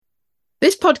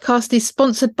This podcast is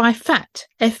sponsored by FATT,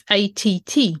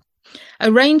 F-A-T-T,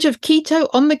 a range of keto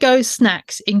on-the-go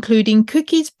snacks including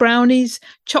cookies, brownies,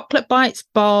 chocolate bites,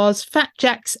 bars, Fat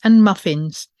Jacks and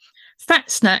muffins. Fat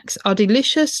snacks are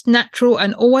delicious, natural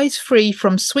and always free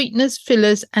from sweeteners,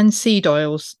 fillers and seed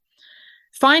oils.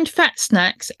 Find Fat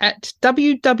Snacks at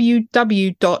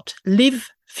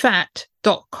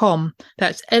www.livefat.com.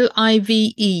 That's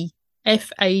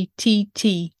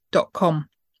LIVEFATT.com.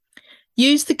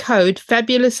 Use the code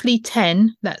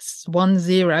FABULOUSLY10, that's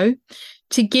 10,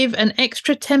 to give an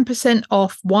extra 10%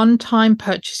 off one-time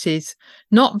purchases,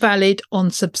 not valid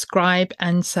on Subscribe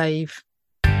and Save.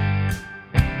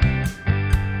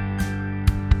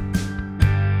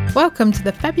 Welcome to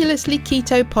the Fabulously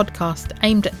Keto podcast,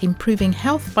 aimed at improving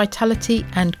health, vitality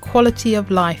and quality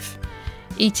of life,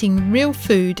 eating real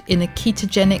food in a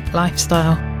ketogenic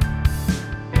lifestyle.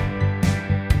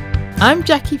 I'm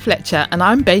Jackie Fletcher and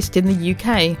I'm based in the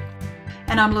UK.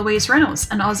 And I'm Louise Reynolds,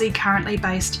 an Aussie currently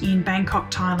based in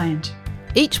Bangkok, Thailand.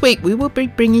 Each week we will be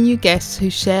bringing you guests who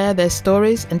share their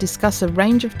stories and discuss a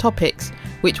range of topics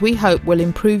which we hope will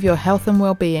improve your health and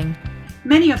well-being.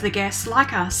 Many of the guests,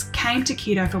 like us, came to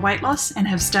keto for weight loss and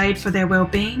have stayed for their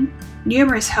well-being,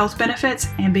 numerous health benefits,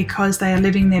 and because they are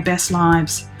living their best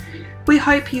lives. We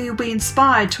hope you'll be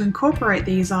inspired to incorporate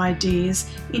these ideas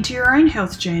into your own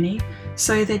health journey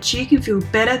so that you can feel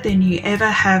better than you ever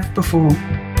have before.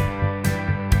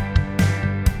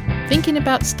 Thinking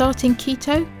about starting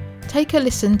keto? Take a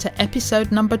listen to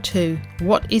episode number 2,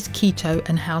 What is Keto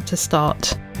and How to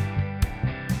Start.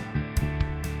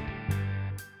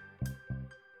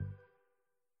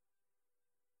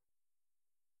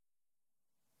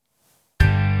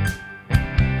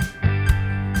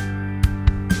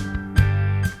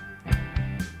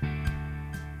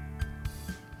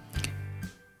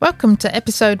 Welcome to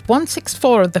episode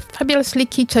 164 of the Fabulously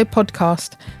Keto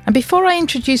podcast. And before I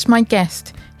introduce my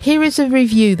guest, here is a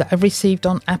review that I've received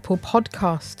on Apple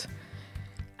Podcast.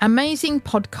 Amazing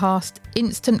podcast,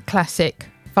 instant classic,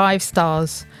 5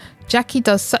 stars. Jackie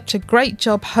does such a great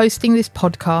job hosting this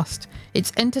podcast.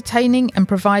 It's entertaining and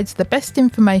provides the best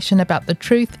information about the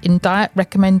truth in diet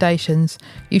recommendations.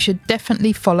 You should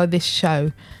definitely follow this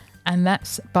show. And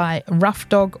that's by Rough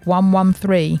Dog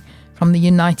 113 from the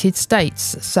United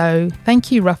States. So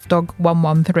thank you, Rough Dog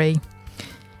 113.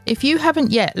 If you haven't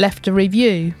yet left a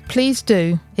review, please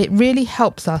do. It really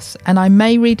helps us and I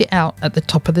may read it out at the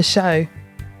top of the show.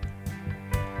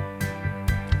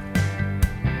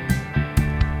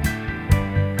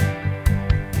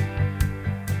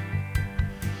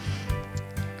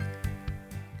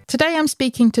 Today I'm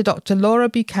speaking to Dr. Laura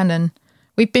Buchannan.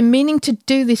 We've been meaning to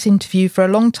do this interview for a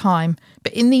long time,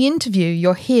 but in the interview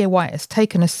you'll hear why it has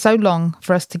taken us so long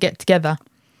for us to get together.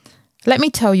 Let me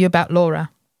tell you about Laura.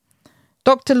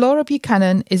 Dr. Laura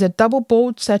Buchannan is a double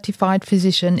board certified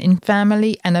physician in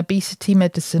family and obesity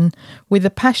medicine with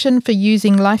a passion for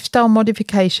using lifestyle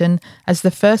modification as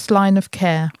the first line of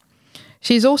care.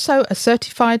 She is also a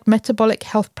certified metabolic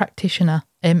health practitioner,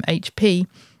 MHP,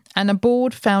 and a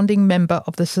board founding member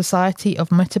of the Society of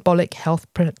Metabolic Health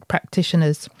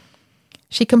Practitioners.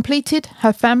 She completed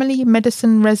her family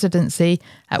medicine residency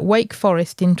at Wake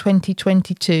Forest in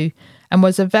 2022 and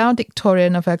was a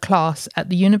valedictorian of her class at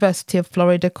the University of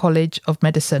Florida College of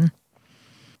Medicine.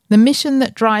 The mission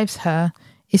that drives her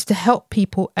is to help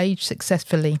people age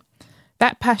successfully.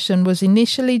 That passion was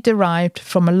initially derived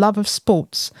from a love of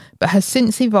sports, but has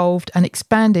since evolved and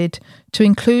expanded to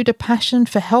include a passion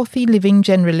for healthy living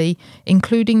generally,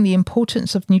 including the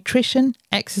importance of nutrition,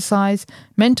 exercise,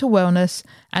 mental wellness,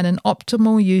 and an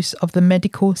optimal use of the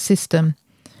medical system.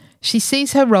 She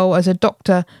sees her role as a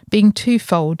doctor being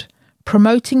twofold: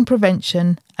 promoting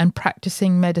prevention and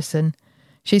practicing medicine.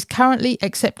 She's currently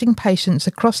accepting patients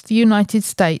across the United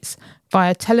States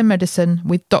via telemedicine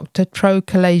with Dr. Tro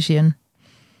Kalasian.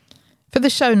 For the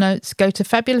show notes, go to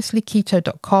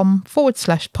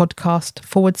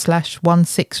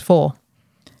fabulouslyketo.com/podcast/164.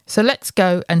 So let's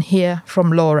go and hear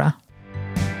from Laura.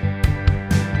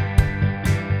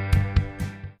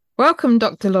 Welcome,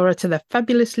 Dr. Laura, to the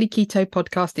Fabulously Keto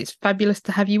podcast. It's fabulous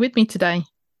to have you with me today.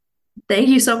 Thank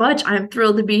you so much. I'm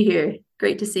thrilled to be here.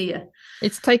 Great to see you.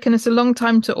 It's taken us a long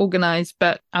time to organise,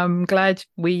 but I'm glad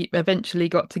we eventually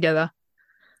got together.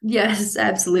 Yes,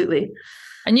 absolutely.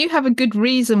 And you have a good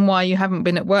reason why you haven't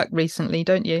been at work recently,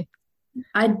 don't you?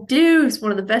 I do. It's one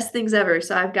of the best things ever.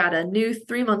 So I've got a new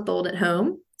 3-month-old at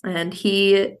home, and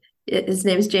his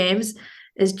name is James,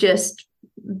 is just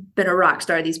been a rock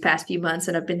star these past few months,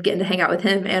 and I've been getting to hang out with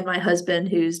him and my husband,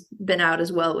 who's been out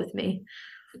as well with me.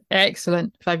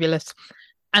 Excellent. Fabulous.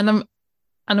 And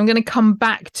I'm going to come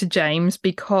back to James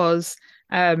because,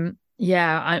 I'm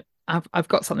I've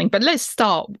got something. But let's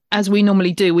start, as we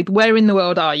normally do, with where in the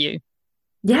world are you?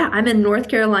 Yeah, I'm in North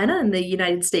Carolina in the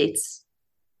United States.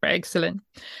 Excellent.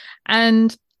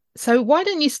 And so why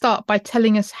don't you start by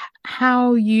telling us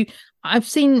how you I've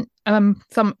seen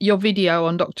some your video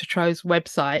on Dr. Tro's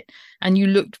website, and you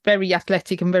looked very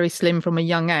athletic and very slim from a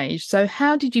young age. So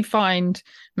how did you find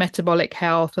metabolic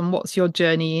health, and what's your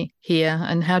journey here,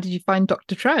 and how did you find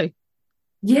Dr. Tro?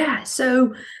 Yeah,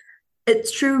 so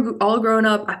it's true. All growing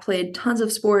up, I played tons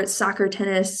of sports, soccer,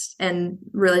 tennis, and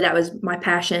really that was my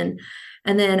passion.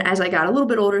 And then as I got a little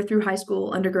bit older through high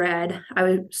school, undergrad,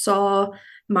 saw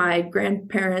my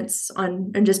grandparents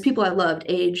and just people I loved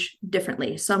age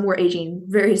differently. Some were aging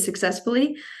very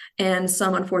successfully, and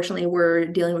some unfortunately were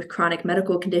dealing with chronic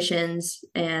medical conditions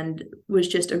and was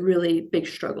just a really big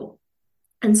struggle.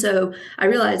 And so I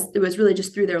realized it was really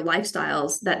just through their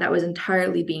lifestyles that was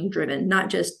entirely being driven, not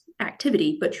just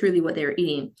activity, but truly what they were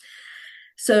eating.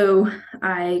 So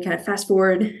I kind of fast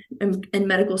forward in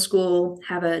medical school,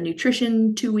 have a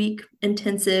nutrition 2-week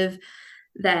intensive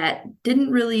that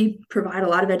didn't really provide a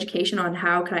lot of education on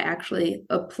how could I actually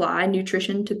apply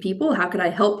nutrition to people? How could I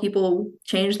help people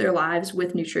change their lives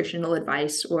with nutritional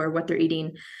advice or what they're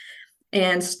eating?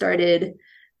 And started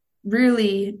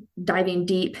really diving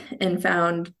deep and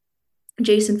found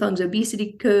Jason Fung's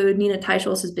Obesity Code, Nina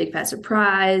Teicholz's Big Fat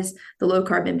Surprise, the Low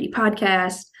Carb MD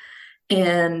podcast,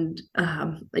 and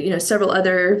several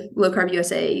other Low Carb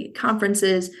USA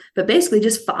conferences, but basically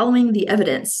just following the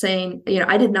evidence, saying,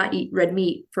 I did not eat red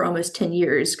meat for almost 10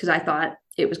 years because I thought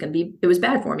it was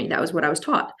bad for me. That was what I was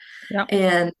taught. Yeah.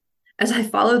 And as I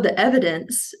followed the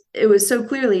evidence, it was so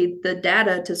clearly the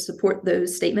data to support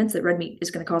those statements that red meat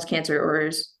is going to cause cancer or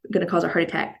is going to cause a heart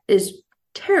attack is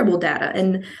terrible data.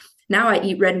 And now I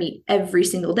eat red meat every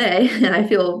single day, and I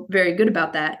feel very good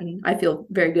about that. And I feel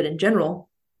very good in general.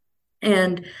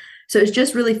 And so it's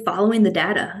just really following the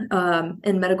data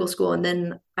in medical school. And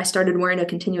then I started wearing a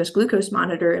continuous glucose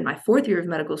monitor in my 4th year of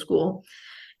medical school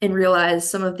and realized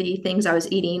some of the things I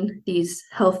was eating, these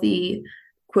healthy,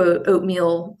 quote,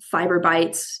 oatmeal fiber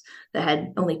bites that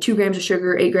had only 2 grams of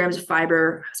sugar, 8 grams of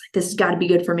fiber. I was like, this has got to be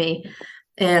good for me.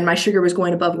 And my sugar was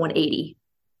going above 180.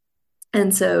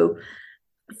 And so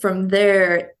from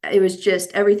there, it was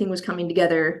just everything was coming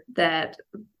together that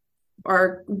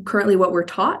are currently what we're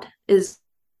taught is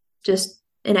just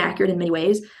inaccurate in many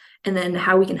ways. And then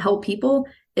how we can help people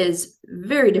is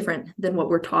very different than what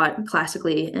we're taught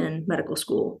classically in medical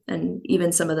school and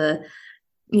even some of the,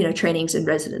 trainings in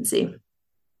residency.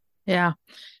 Yeah.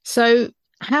 So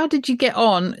how did you get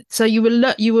on? So you were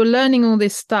learning all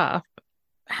this stuff.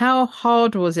 How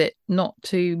hard was it not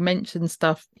to mention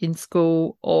stuff in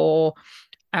school, or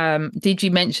did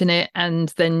you mention it and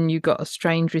then you got a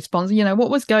strange response? What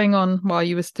was going on while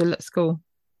you were still at school?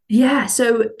 Yeah.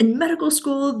 So in medical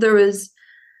school, there was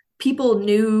people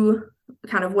knew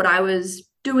kind of what I was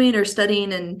doing or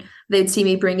studying, and they'd see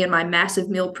me bring in my massive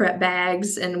meal prep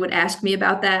bags and would ask me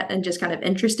about that and just kind of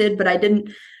interested, but I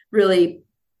didn't really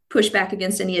push back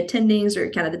against any attendings or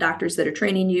kind of the doctors that are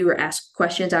training you or ask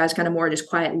questions. I was kind of more just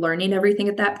quiet learning everything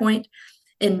at that point.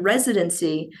 In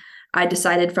residency, I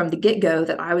decided from the get-go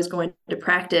that I was going to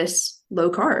practice low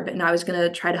carb, and I was going to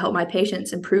try to help my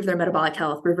patients improve their metabolic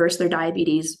health, reverse their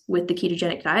diabetes with the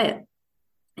ketogenic diet.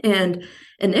 And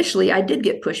initially I did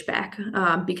get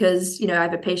pushback because, I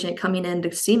have a patient coming in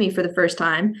to see me for the first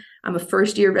time. I'm a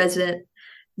first-year resident.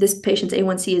 This patient's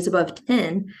A1C is above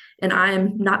 10, and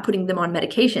I'm not putting them on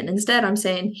medication. Instead, I'm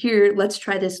saying, here, let's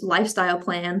try this lifestyle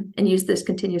plan and use this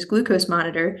continuous glucose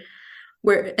monitor.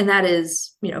 And that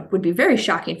is, would be very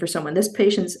shocking for someone. This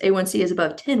patient's A1C is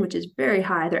above 10, which is very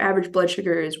high. Their average blood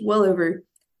sugar is well over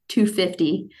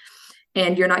 250,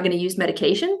 and you're not going to use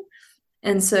medication.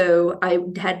 And so I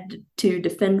had to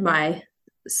defend my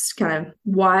kind of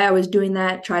why I was doing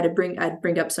that, I'd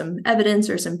bring up some evidence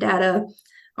or some data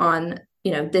on,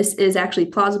 this is actually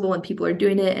plausible and people are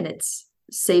doing it, and it's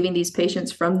saving these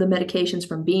patients from the medications,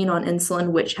 from being on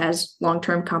insulin, which has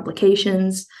long-term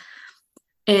complications.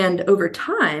 And over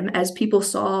time, as people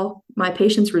saw my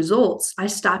patients' results, I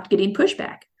stopped getting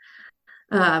pushback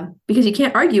because you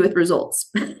can't argue with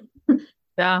results.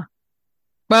 Yeah.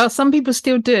 Well, some people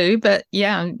still do, but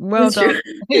yeah, well done.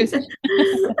 That's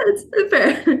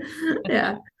fair.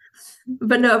 Yeah.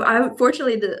 But no,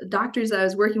 fortunately, the doctors I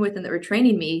was working with and that were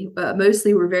training me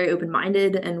mostly were very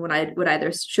open-minded. And when I would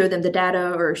either show them the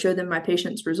data or show them my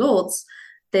patients' results,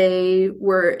 they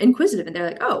were inquisitive and they're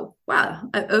like, oh, wow,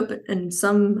 open. And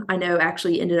some I know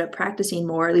actually ended up practicing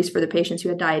more, at least for the patients who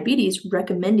had diabetes,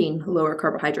 recommending lower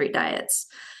carbohydrate diets.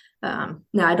 Now,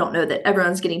 I don't know that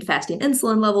everyone's getting fasting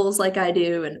insulin levels like I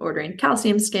do and ordering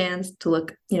calcium scans to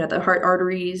look, the heart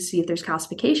arteries, see if there's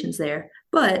calcifications there.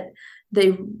 But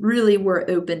they really were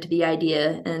open to the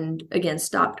idea and, again,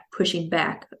 stopped pushing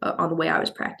back on the way I was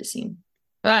practicing.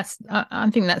 I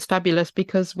think that's fabulous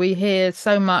because we hear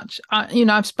so much.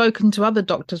 I've spoken to other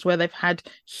doctors where they've had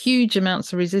huge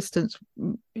amounts of resistance,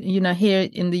 here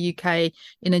in the UK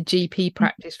in a GP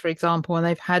practice, for example, and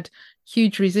they've had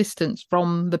huge resistance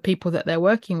from the people that they're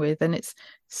working with. And it's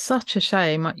such a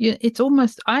shame. It's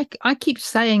almost, I keep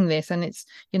saying this and it's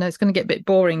going to get a bit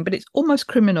boring, but it's almost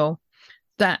criminal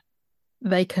that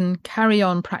they can carry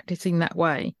on practicing that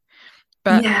way.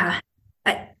 But yeah,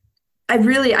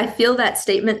 I feel that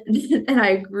statement and I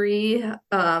agree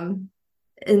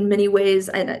in many ways.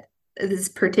 And this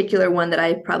particular one that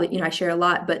I probably, I share a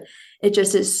lot, but it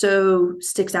just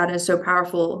sticks out and is so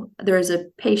powerful. There is a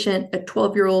patient, a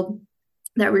 12-year-old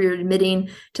that we were admitting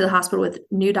to the hospital with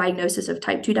new diagnosis of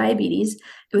type 2 diabetes.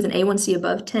 It was an A1C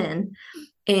above 10.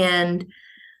 And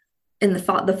in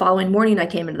the following morning, I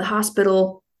came into the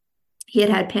hospital. He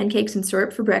had pancakes and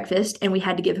syrup for breakfast, and we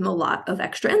had to give him a lot of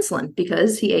extra insulin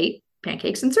because he ate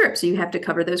pancakes and syrup. So you have to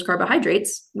cover those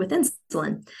carbohydrates with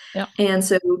insulin. Yeah. And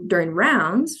so during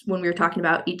rounds, when we were talking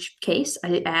about each case,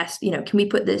 I asked, can we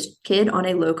put this kid on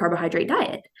a low carbohydrate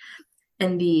diet?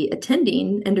 And the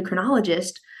attending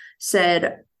endocrinologist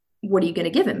said, what are you going to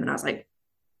give him? And I was like,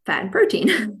 fat and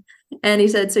protein. And he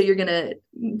said, so you're going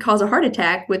to cause a heart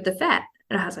attack with the fat.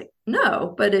 And I was like,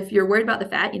 no, but if you're worried about the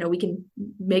fat, we can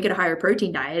make it a higher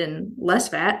protein diet and less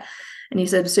fat. And he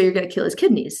said, so you're going to kill his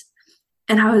kidneys.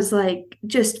 And I was like,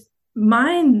 just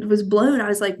mind was blown. I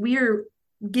was like, we are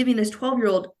giving this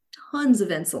 12-year-old tons of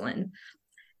insulin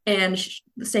and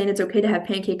saying it's okay to have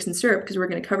pancakes and syrup because we're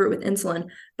going to cover it with insulin,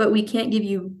 but we can't give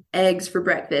you eggs for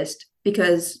breakfast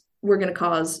because we're going to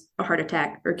cause a heart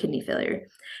attack or kidney failure.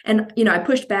 And, I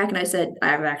pushed back and I said,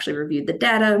 I've actually reviewed the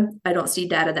data. I don't see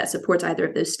data that supports either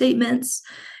of those statements.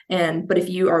 But if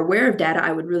you are aware of data,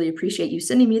 I would really appreciate you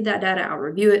sending me that data. I'll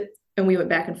review it. And we went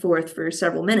back and forth for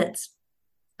several minutes.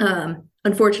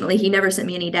 Unfortunately, he never sent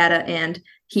me any data and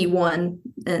he won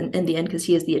in the end because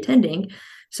he is the attending.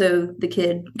 So the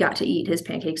kid got to eat his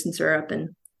pancakes and syrup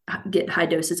and get high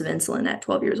doses of insulin at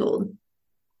 12 years old.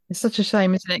 It's such a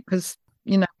shame, isn't it? Because,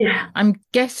 Yeah. I'm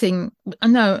guessing,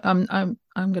 no, I'm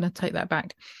going to take that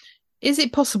back. Is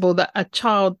it possible that a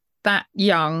child that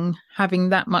young having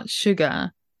that much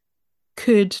sugar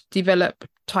could develop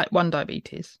type 1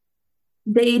 diabetes?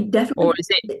 They definitely. Or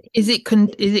is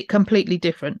it completely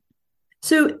different?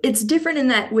 So it's different in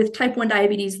that with type 1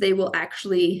 diabetes, they will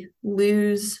actually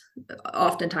lose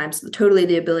oftentimes totally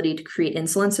the ability to create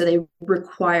insulin. So they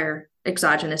require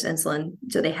exogenous insulin.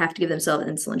 So they have to give themselves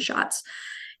insulin shots.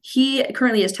 He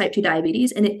currently has type 2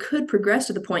 diabetes, and it could progress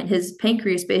to the point his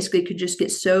pancreas basically could just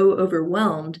get so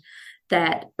overwhelmed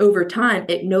that over time,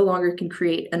 it no longer can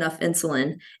create enough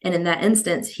insulin. And in that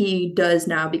instance, he does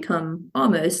now become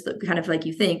almost kind of like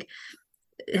you think,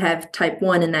 have type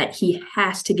 1 in that he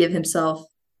has to give himself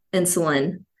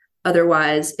insulin.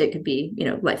 Otherwise, it could be,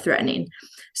 life-threatening.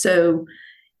 So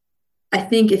I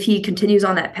think if he continues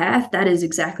on that path, that is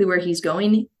exactly where he's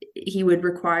going. He would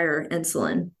require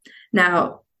insulin.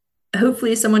 Now,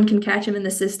 hopefully someone can catch him in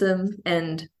the system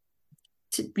and,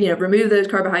 remove those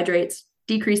carbohydrates,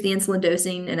 decrease the insulin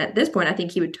dosing. And at this point, I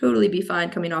think he would totally be fine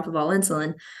coming off of all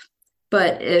insulin.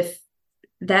 But if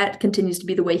that continues to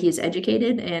be the way he is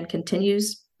educated and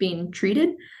continues being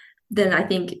treated, then I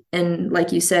think, and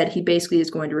like you said, he basically is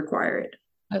going to require it.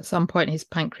 At some point, his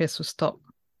pancreas will stop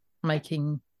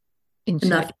making insulin.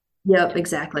 Enough. Yep,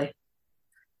 exactly.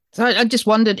 So I just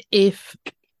wondered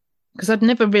because I'd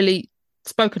never really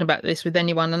spoken about this with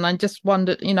anyone, and I just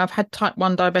wondered, I've had type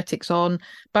 1 diabetics on,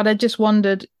 but I just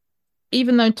wondered,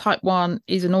 even though type 1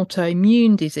 is an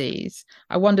autoimmune disease,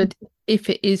 I wondered if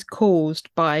it is caused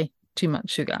by too much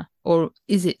sugar, or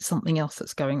is it something else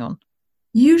that's going on?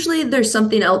 Usually there's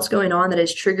something else going on that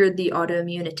has triggered the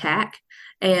autoimmune attack.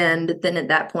 And then at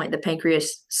that point, the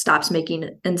pancreas stops making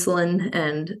insulin.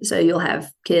 And so you'll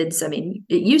have kids. I mean,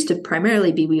 it used to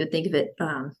primarily be, we would think of it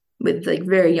with like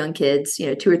very young kids,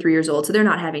 2 or 3 years old. So they're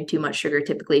not having too much sugar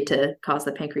typically to cause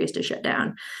the pancreas to shut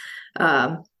down.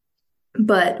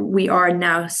 But we are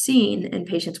now seeing in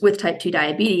patients with type 2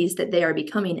 diabetes that they are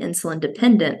becoming insulin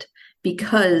dependent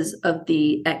because of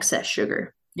the excess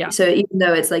sugar. Yeah. So even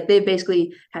though it's like they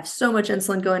basically have so much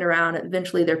insulin going around,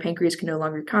 eventually their pancreas can no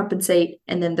longer compensate,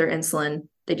 and then their insulin,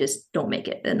 they just don't make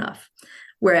it enough.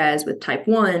 Whereas with type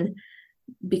 1,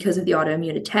 because of the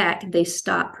autoimmune attack, they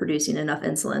stop producing enough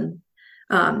insulin.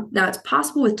 Now it's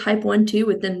possible with type 1 too,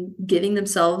 with them giving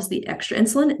themselves the extra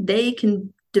insulin, they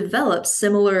can develop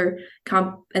similar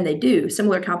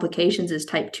complications as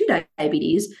type 2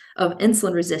 diabetes of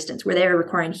insulin resistance, where they are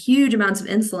requiring huge amounts of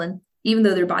insulin, even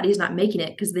though their body is not making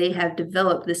it, because they have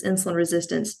developed this insulin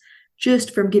resistance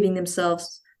just from giving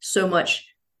themselves so much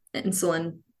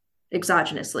insulin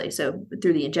exogenously, so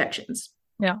through the injections.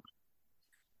 Yeah.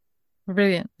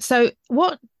 Brilliant. So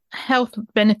what health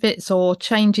benefits or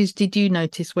changes did you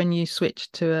notice when you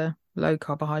switched to a low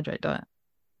carbohydrate diet?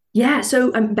 Yeah,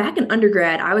 so back in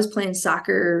undergrad, I was playing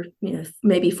soccer,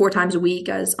 maybe 4 times a week.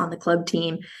 I was on the club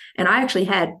team, and I actually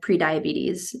had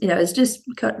pre-diabetes. It's just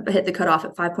hit the cutoff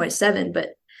at 5.7,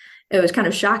 but it was kind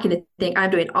of shocking to think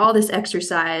I'm doing all this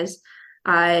exercise.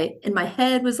 In my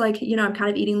head was like, I'm kind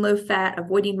of eating low fat,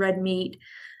 avoiding red meat.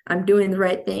 I'm doing the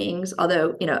right things.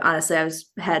 Although, honestly,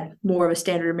 had more of a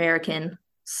standard American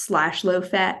 / low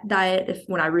fat diet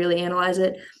when I really analyze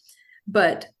it.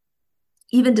 But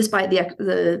even despite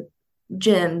the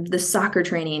gym, the soccer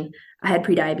training, I had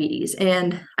pre-diabetes,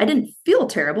 and I didn't feel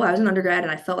terrible. I was an undergrad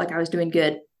and I felt like I was doing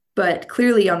good, but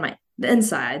clearly on the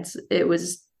insides, it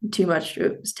was too much.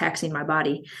 It was taxing my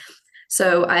body.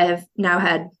 So I have now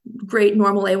had great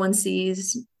normal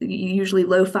A1Cs, usually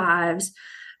low 5s.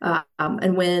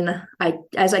 And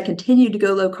as I continue to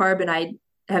go low carb, and I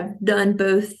have done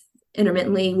both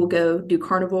intermittently, we'll go do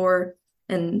carnivore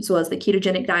and as well as the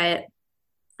ketogenic diet.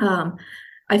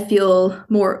 I feel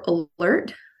more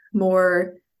alert,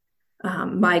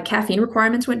 my caffeine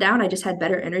requirements went down. I just had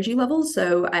better energy levels.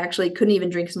 So I actually couldn't even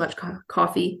drink as much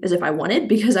coffee as if I wanted,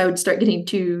 because I would start getting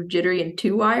too jittery and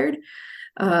too wired.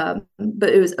 But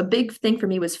it was a big thing for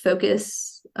me was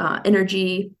focus,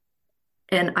 energy.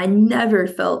 And I never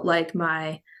felt like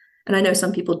and I know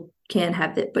some people can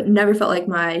have it, but never felt like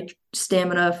my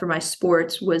stamina for my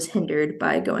sports was hindered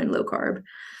by going low carb.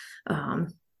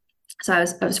 So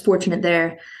I was fortunate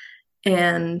there.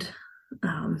 And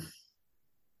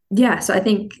so I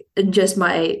think just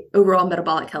my overall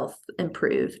metabolic health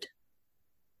improved.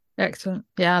 Excellent.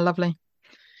 Yeah, lovely.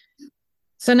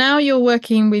 So now you're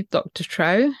working with Dr.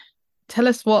 Tro. Tell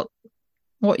us what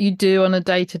you do on a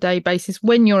day-to-day basis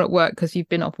when you're at work, because you've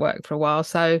been off work for a while.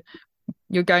 So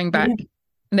you're going back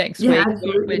next week.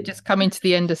 Absolutely. We're just coming to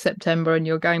the end of September and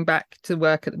you're going back to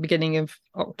work at the beginning of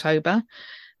October.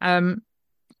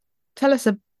 Tell us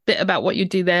a bit about what you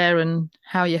do there and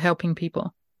how you're helping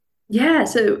people. Yeah,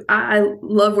 so I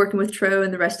love working with Tro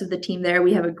and the rest of the team there.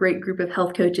 We have a great group of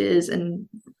health coaches and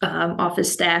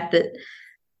office staff that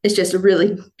is just a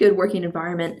really good working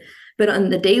environment. But on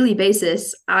the daily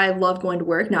basis, I love going to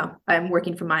work. Now, I'm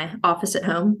working from my office at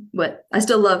home, but I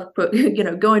still love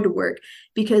going to work,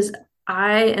 because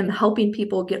I am helping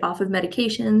people get off of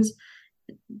medications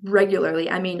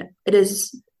regularly. I mean, it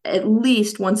is at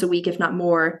least once a week, if not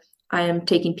more, I am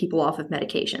taking people off of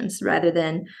medications rather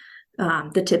than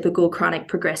the typical chronic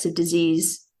progressive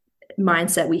disease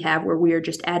mindset we have, where we are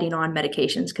just adding on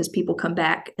medications because people come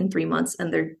back in 3 months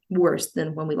and they're worse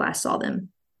than when we last saw them.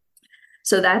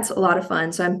 So that's a lot of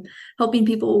fun. So I'm helping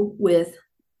people with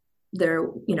their,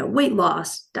 weight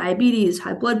loss, diabetes,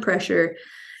 high blood pressure.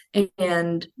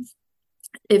 And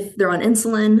if they're on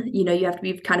insulin, you have to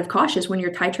be kind of cautious when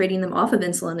you're titrating them off of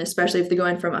insulin, especially if they're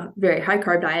going from a very high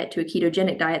carb diet to a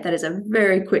ketogenic diet. That is a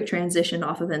very quick transition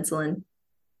off of insulin.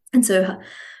 And so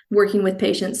working with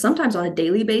patients sometimes on a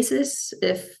daily basis,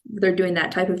 if they're doing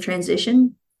that type of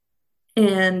transition.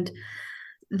 And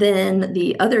then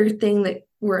the other thing that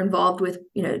we're involved with,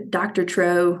 Dr.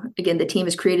 Tro, again, the team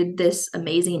has created this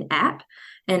amazing app.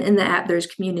 And in the app, there's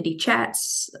community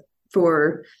chats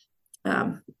for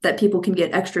that people can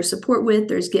get extra support with.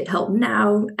 There's Get Help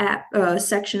Now app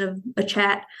section of a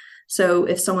chat. So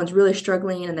if someone's really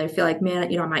struggling and they feel like, man,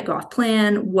 I might go off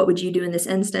plan, what would you do in this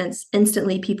instance?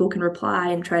 Instantly, people can reply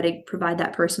and try to provide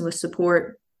that person with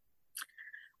support.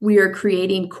 We are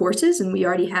creating courses, and we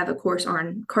already have a course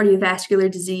on cardiovascular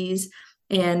disease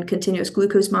and continuous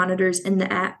glucose monitors in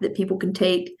the app that people can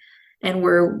take. And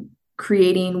we're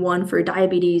creating one for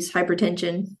diabetes,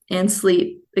 hypertension, and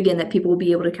sleep, again, that people will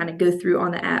be able to kind of go through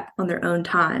on the app on their own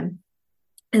time.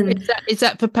 And is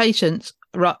that for patients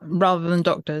rather than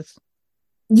doctors?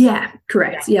 Yeah,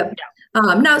 correct. Yep.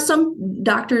 Now, some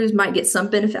doctors might get some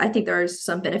benefit. I think there is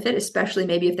some benefit, especially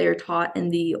maybe if they are taught in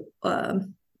the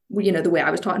way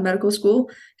I was taught in medical school.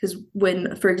 Because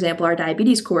when, for example, our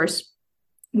diabetes course,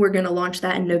 we're going to launch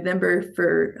that in November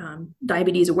for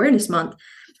Diabetes Awareness Month.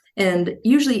 And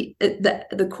usually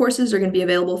the courses are going to be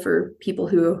available for people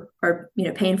who are,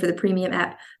 paying for the premium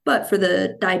app. But for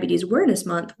the Diabetes Awareness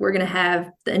Month, we're going to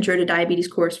have the Intro to Diabetes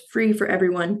course free for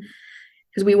everyone,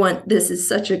 because this is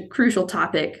such a crucial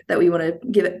topic that we want to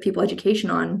give people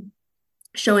education on,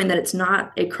 showing that it's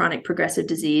not a chronic progressive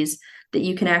disease, that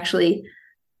you can actually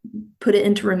put it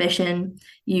into remission.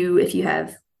 If you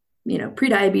have,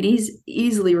 prediabetes,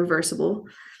 easily reversible.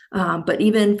 But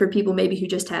even for people maybe who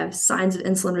just have signs of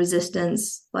insulin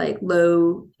resistance, like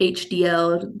low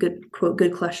HDL, good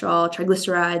cholesterol,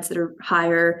 triglycerides that are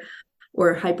higher,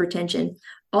 or hypertension,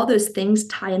 all those things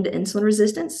tie into insulin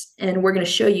resistance. And we're going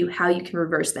to show you how you can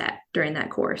reverse that during that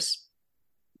course.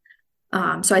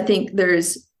 So I think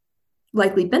there's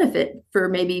likely benefit for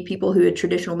maybe people who had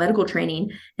traditional medical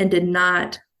training and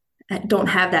don't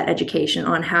have that education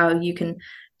on how you can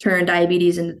turn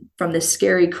diabetes from this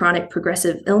scary chronic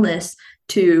progressive illness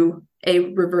to a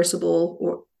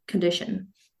reversible condition.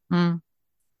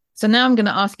 So now I'm going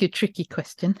to ask you a tricky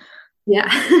question. Yeah.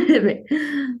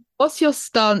 What's your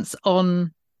stance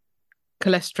on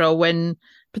cholesterol when,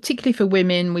 particularly for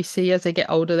women, we see as they get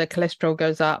older, their cholesterol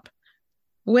goes up?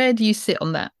 Where do you sit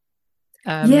on that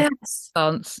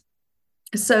stance?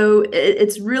 So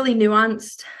it's really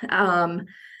nuanced.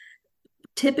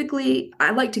 Typically,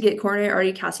 I like to get coronary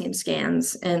artery calcium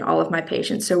scans in all of my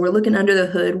patients. So we're looking under the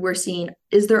hood. We're seeing,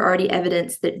 is there already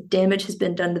evidence that damage has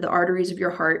been done to the arteries of your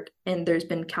heart and there's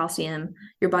been calcium?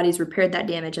 Your body's repaired that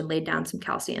damage and laid down some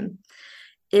calcium.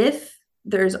 If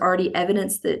there's already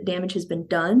evidence that damage has been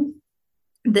done,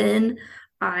 then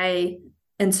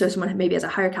so someone maybe has a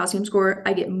higher calcium score,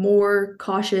 I get more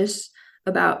cautious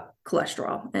about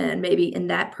cholesterol. And maybe in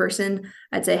that person,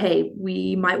 I'd say, hey,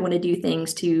 we might want to do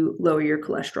things to lower your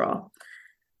cholesterol.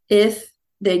 If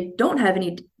they don't have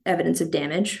any evidence of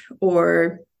damage,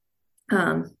 or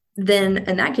then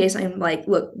in that case, I'm like,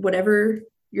 look, whatever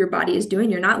your body is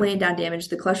doing, you're not laying down damage.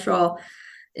 The cholesterol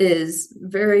is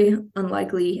very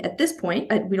unlikely at this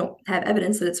point. We don't have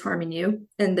evidence that it's harming you.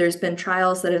 And there's been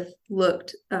trials that have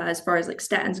looked as far as like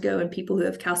statins go and people who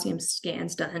have calcium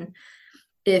scans done.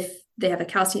 If they have a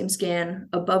calcium scan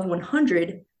above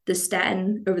 100, the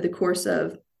statin over the course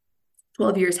of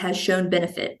 12 years has shown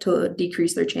benefit to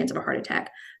decrease their chance of a heart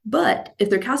attack. But if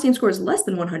their calcium score is less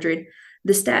than 100,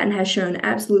 the statin has shown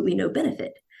absolutely no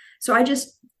benefit. So I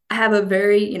just have a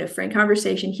very, frank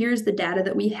conversation. Here's the data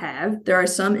that we have. There are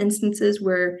some instances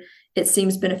where it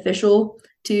seems beneficial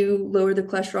to lower the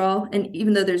cholesterol. And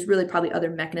even though there's really probably other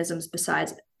mechanisms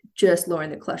besides just lowering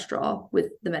the cholesterol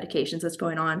with the medications that's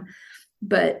going on.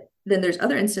 But then there's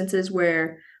other instances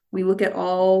where we look at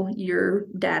all your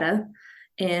data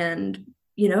and,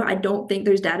 I don't think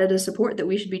there's data to support that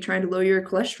we should be trying to lower your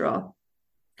cholesterol.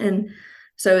 And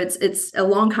so it's a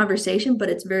long conversation, but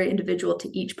it's very individual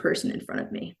to each person in front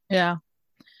of me. Yeah.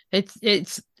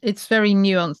 It's very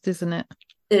nuanced, isn't it?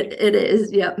 It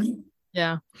is. Yep.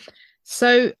 Yeah.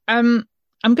 So, I'm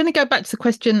going to go back to the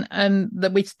question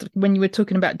that when you were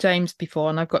talking about James before,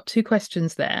 and I've got two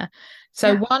questions there.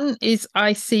 So one is,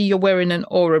 I see you're wearing an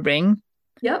Oura ring.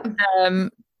 Yep.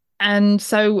 And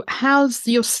so how's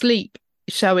your sleep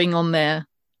showing on there?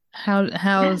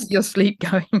 How's your sleep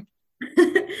going?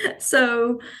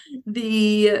 So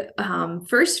the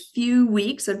first few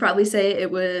weeks, I'd probably say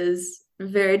it was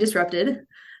very disrupted.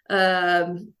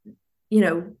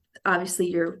 Obviously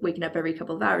you're waking up every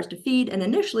couple of hours to feed. And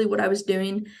initially what I was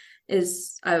doing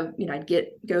is I'd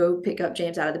go pick up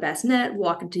James out of the bassinet,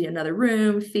 walk into another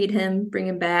room, feed him, bring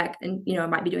him back. And, I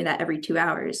might be doing that every 2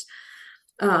 hours.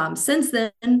 Since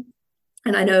then,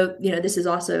 and I know, this is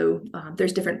also,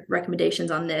 there's different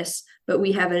recommendations on this, but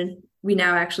we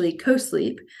now actually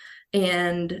co-sleep.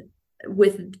 And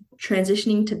with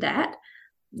transitioning to that,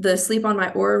 the sleep on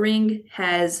my Oura ring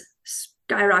has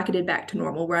skyrocketed back to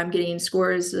normal, where I'm getting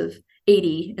scores of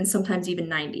 80 and sometimes even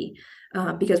 90,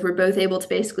 because we're both able to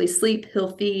basically sleep,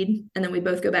 he'll feed, and then we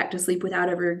both go back to sleep without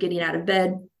ever getting out of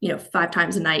bed, 5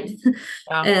 times a night.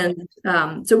 Wow.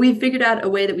 And so we've figured out a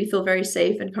way that we feel very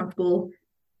safe and comfortable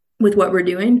with what we're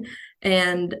doing,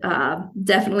 and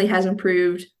definitely has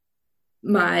improved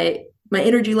my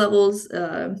energy levels,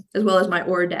 as well as my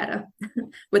Oura data.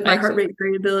 With my heart rate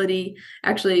variability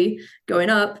actually going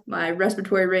up, my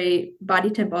respiratory rate, body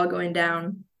temp all going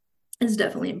down, is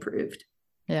definitely improved.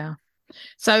 Yeah.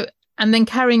 So, and then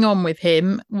carrying on with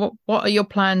him, what are your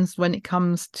plans when it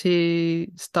comes to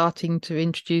starting to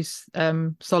introduce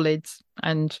solids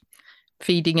and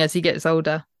feeding as he gets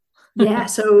older? Yeah,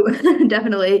 so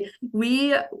definitely.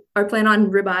 We are planning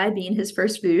on ribeye being his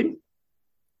first food.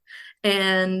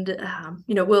 And,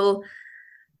 we'll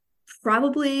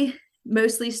probably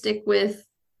mostly stick with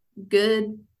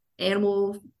good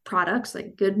animal products,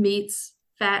 like good meats,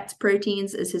 fats,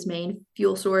 proteins as his main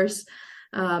fuel source.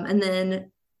 And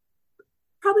then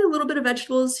probably a little bit of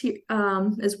vegetables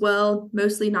as well,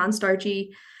 mostly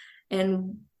non-starchy.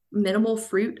 And minimal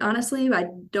fruit, honestly. I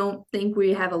don't think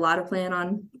we have a lot of plan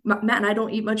on, Matt and I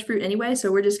don't eat much fruit anyway,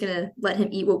 so we're just going to let him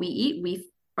eat what we eat. We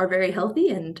are very healthy,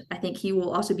 and I think he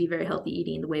will also be very healthy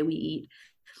eating the way we eat.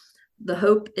 The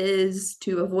hope is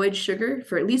to avoid sugar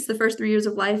for at least the first 3 years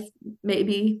of life,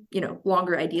 maybe,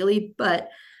 longer ideally, but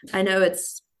I know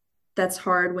that's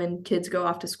hard when kids go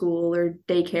off to school or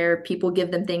daycare. People give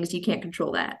them things, you can't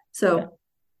control that. So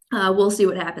we'll see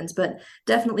what happens, but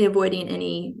definitely avoiding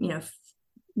any,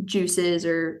 juices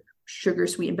or sugar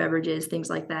sweetened beverages, things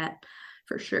like that,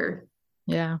 for sure.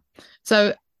 Yeah.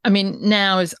 So, I mean,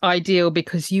 now is ideal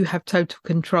because you have total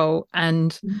control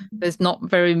and there's not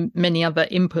very many other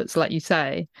inputs, like you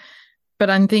say. But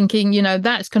I'm thinking,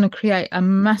 that's going to create a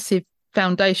massive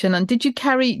foundation. And did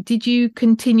you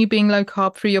continue being low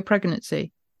carb through your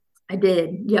pregnancy? I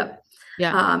did. Yep.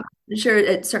 Yeah. Sure.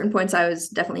 At certain points, I was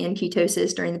definitely in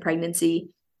ketosis during the pregnancy.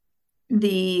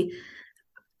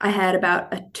 I had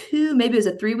about maybe it was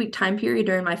a 3-week time period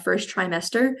during my first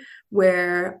trimester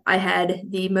where I had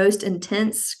the most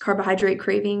intense carbohydrate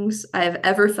cravings I've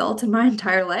ever felt in my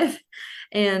entire life.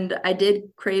 And I did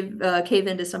cave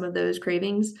into some of those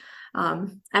cravings.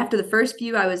 After the first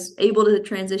few, I was able to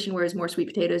transition where it's more sweet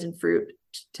potatoes and fruit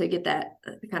to get that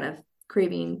kind of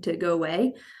craving to go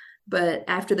away. But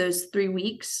after those 3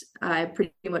 weeks, I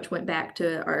pretty much went back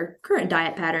to our current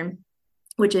diet pattern,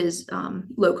 which is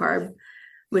low carb,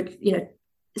 which,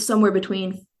 somewhere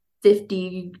between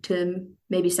 50 to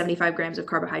maybe 75 grams of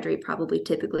carbohydrate, probably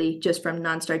typically just from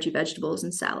non-starchy vegetables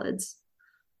and salads.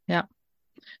 Yeah.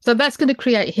 So that's going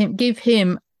to give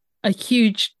him a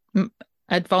huge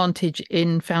advantage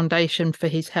in foundation for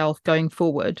his health going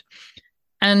forward.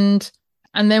 And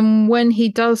then when he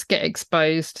does get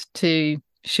exposed to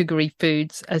sugary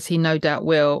foods, as he no doubt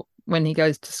will when he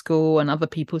goes to school and other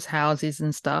people's houses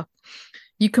and stuff,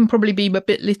 you can probably be a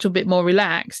little bit more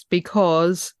relaxed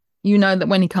because you know that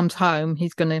when he comes home,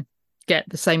 he's going to get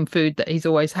the same food that he's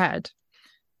always had.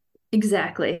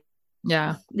 Exactly.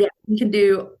 Yeah. Yeah. You can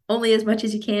do only as much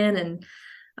as you can. And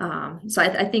so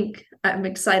I think I'm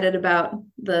excited about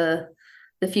the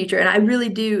future. And I really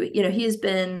do, he has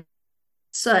been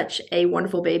such a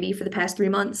wonderful baby for the past 3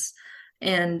 months.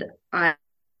 And I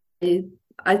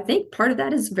think part of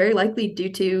that is very likely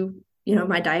due to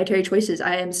my dietary choices.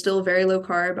 I am still very low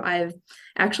carb. I'm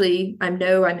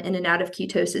in and out of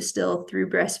ketosis still through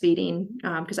breastfeeding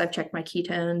because I've checked my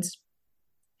ketones,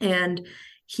 and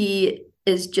he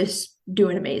is just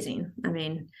doing amazing. I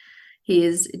mean,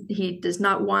 he does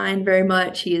not whine very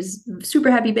much. He is a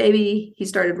super happy baby. He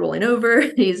started rolling over.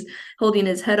 He's holding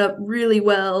his head up really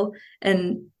well.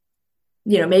 And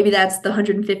maybe that's the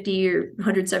 150 or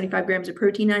 175 grams of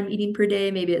protein I'm eating per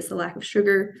day. Maybe it's the lack of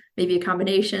sugar, maybe a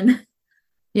combination.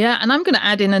 Yeah. And I'm going to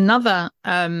add in another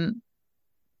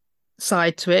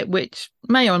side to it, which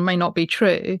may or may not be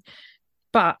true.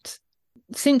 But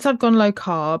since I've gone low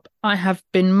carb, I have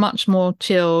been much more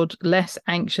chilled, less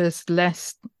anxious,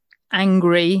 less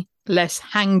angry, less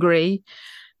hangry,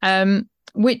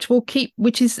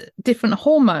 which is different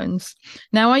hormones.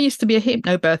 Now, I used to be a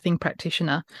hypnobirthing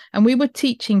practitioner, and we were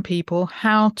teaching people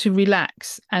how to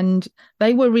relax, and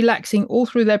they were relaxing all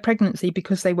through their pregnancy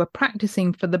because they were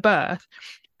practicing for the birth.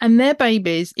 And their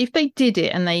babies, if they did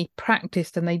it and they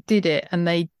practiced and they did it and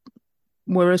they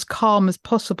were as calm as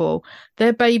possible,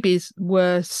 their babies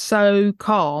were so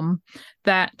calm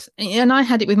that, and I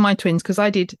had it with my twins because I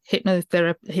did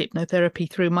hypnotherapy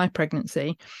through my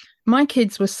pregnancy. My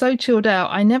kids were so chilled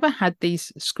out. I never had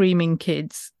these screaming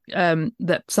kids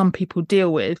that some people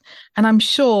deal with. And I'm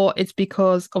sure it's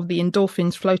because of the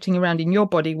endorphins floating around in your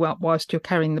body whilst you're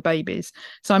carrying the babies.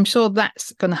 So I'm sure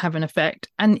that's going to have an effect.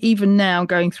 And even now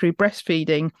going through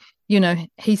breastfeeding,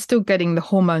 he's still getting the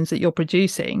hormones that you're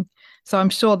producing. So I'm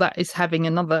sure that is having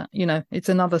another, it's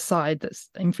another side that's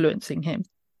influencing him.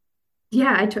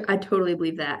 Yeah, I totally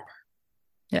believe that.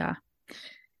 Yeah.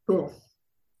 Cool.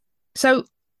 So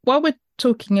while we're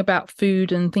talking about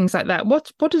food and things like that,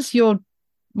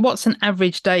 what's an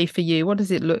average day for you? What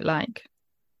does it look like?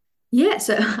 Yeah,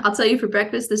 so I'll tell you, for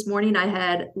breakfast this morning, I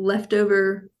had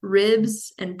leftover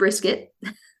ribs and brisket.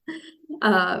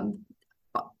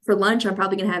 For lunch, I'm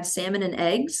probably going to have salmon and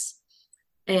eggs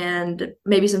and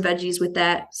maybe some veggies with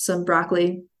that, some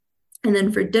broccoli. And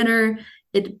then for dinner,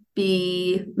 it'd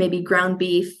be maybe ground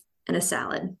beef and a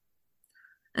salad.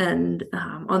 And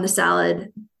on the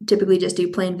salad, typically just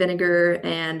do plain vinegar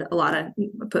and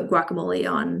put guacamole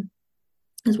on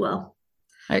as well.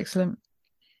 Excellent.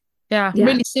 Yeah,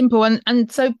 really simple.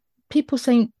 And so people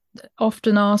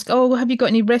often ask, oh, have you got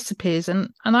any recipes? And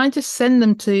I just send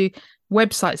them to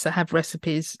websites that have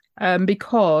recipes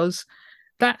because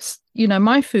that's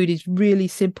my food is really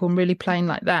simple and really plain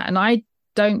like that. And I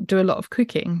don't do a lot of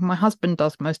cooking. My husband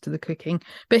does most of the cooking,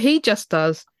 but he just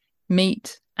does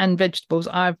meat and vegetables.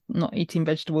 I'm not eating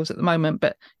vegetables at the moment,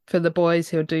 but for the boys,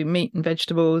 he'll do meat and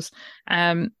vegetables.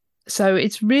 So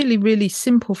it's really, really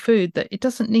simple food that it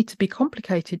doesn't need to be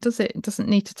complicated, does it? It doesn't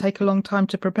need to take a long time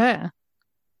to prepare.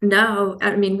 No,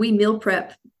 I mean, we meal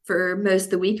prep for most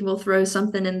of the week. We'll throw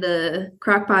something in the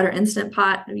crock pot or instant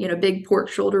pot, big pork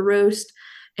shoulder roast,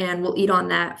 and we'll eat on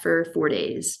that for 4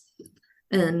 days.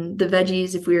 And the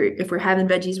veggies, if we're having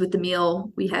veggies with the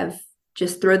meal, we have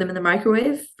just throw them in the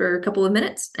microwave for a couple of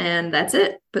minutes, and that's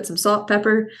it. Put some salt,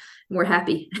 pepper, and we're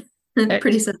happy.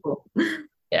 Pretty simple.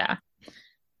 Yeah.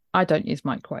 I don't use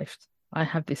microwaves. I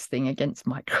have this thing against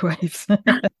microwaves.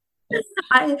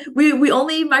 We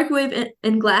only microwave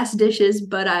in glass dishes,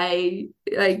 but I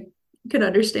can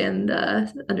understand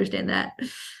that.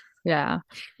 Yeah.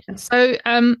 So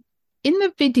in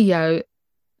the video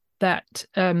that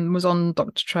was on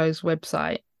Dr. Tro's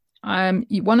website,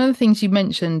 one of the things you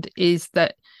mentioned is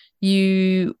that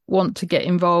you want to get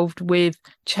involved with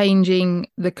changing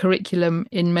the curriculum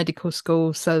in medical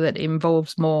school so that it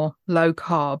involves more low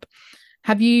carb.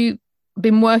 Have you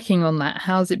been working on that?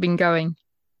 How's it been going?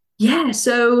 Yeah,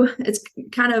 so it's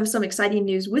kind of some exciting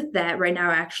news with that right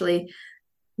now, actually.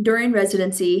 During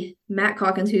residency, Matt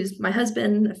Calkins, who's my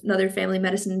husband, another family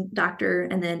medicine doctor,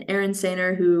 and then Aaron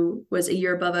Sainer, who was a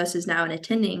year above us, is now an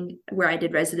attending where I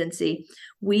did residency.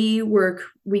 We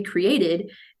created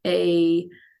a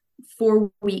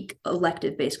 4-week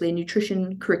elective, basically a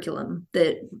nutrition curriculum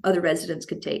that other residents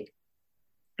could take.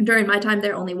 During my time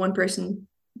there, only one person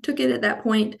took it at that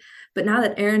point. But now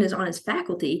that Erin is on his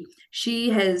faculty,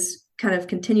 she has kind of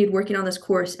continued working on this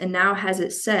course and now has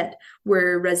it set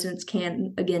where residents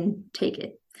can again take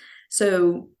it.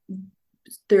 So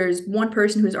there's one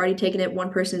person who's already taken it,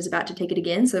 one person is about to take it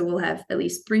again. So we'll have at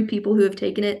least 3 people who have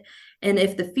taken it. And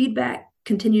if the feedback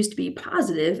continues to be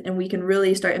positive and we can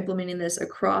really start implementing this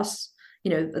across,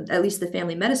 at least the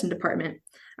family medicine department,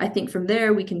 I think from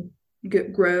there we can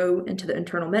grow into the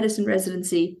internal medicine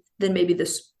residency, then maybe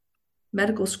this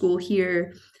medical school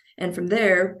here. And from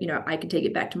there, I can take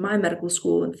it back to my medical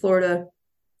school in Florida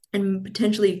and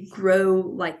potentially grow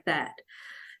like that.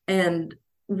 And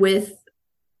we're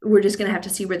just going to have to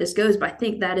see where this goes. But I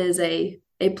think that is a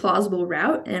plausible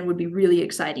route and would be really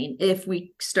exciting if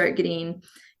we start getting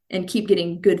and keep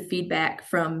getting good feedback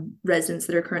from residents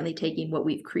that are currently taking what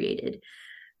we've created.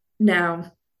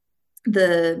 Now,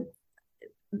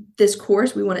 this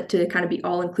course, we want it to kind of be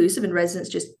all inclusive and residents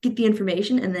just get the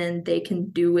information and then they can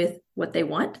do with what they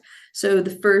want. So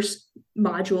the first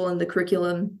module in the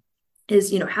curriculum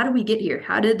is, how do we get here?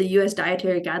 How did the U.S.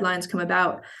 dietary guidelines come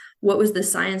about? What was the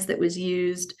science that was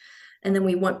used? And then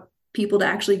we want people to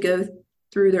actually go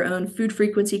through their own food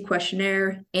frequency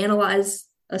questionnaire, analyze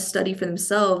a study for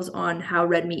themselves on how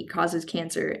red meat causes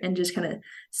cancer, and just kind of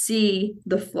see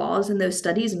the flaws in those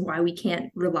studies and why we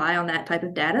can't rely on that type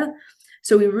of data.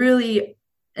 So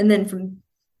and then from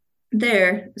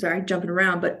there, sorry, jumping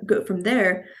around, but from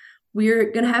there,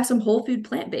 we're going to have some whole food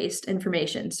plant-based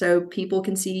information. So people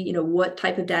can see, what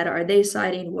type of data are they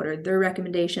citing? What are their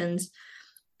recommendations?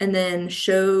 And then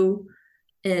show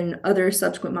in other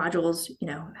subsequent modules,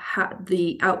 how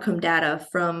the outcome data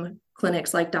from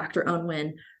clinics like Dr.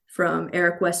 Unwin, from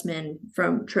Eric Westman,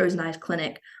 from Tro's and I's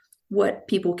clinic, what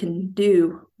people can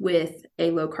do with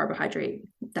a low carbohydrate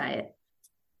diet.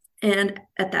 And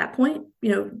at that point,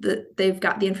 they've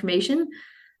got the information,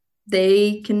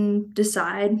 they can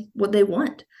decide what they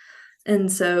want.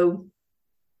 And so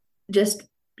just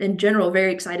in general,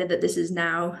 very excited that this is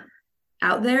now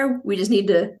out there. We just need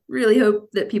to really hope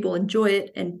that people enjoy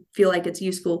it and feel like it's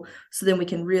useful, so then we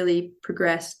can really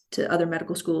progress to other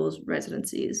medical schools,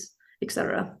 residencies,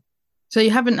 etc. So you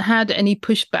haven't had any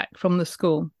pushback from the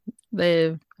school?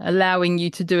 They're allowing you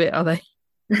to do it, are they?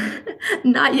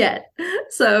 Not yet.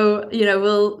 So,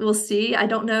 we'll see. I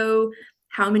don't know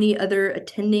how many other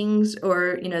attendings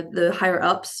or, the higher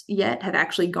ups yet have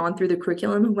actually gone through the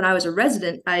curriculum. When I was a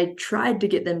resident, I tried to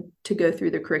get them to go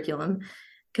through the curriculum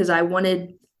because I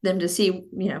wanted them to see,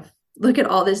 look at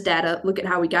all this data, look at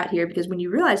how we got here. Because when you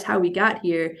realize how we got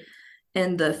here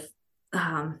and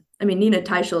Nina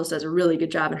Teicholz does a really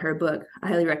good job in her book. I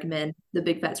highly recommend The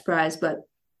Big Fat Surprise, but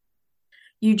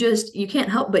you can't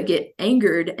help but get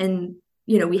angered. And,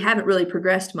 we haven't really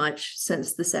progressed much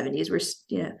since the 70s.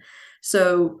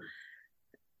 So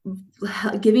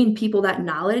giving people that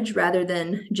knowledge rather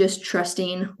than just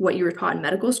trusting what you were taught in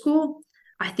medical school,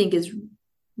 I think is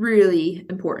really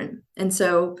important. And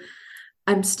so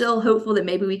I'm still hopeful that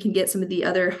maybe we can get some of the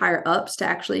other higher ups to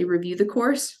actually review the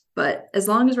course But as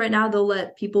long as right now they'll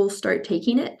let people start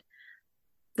taking it,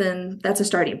 then that's a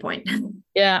starting point.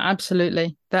 Yeah,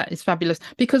 absolutely. That is fabulous.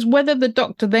 Because whether the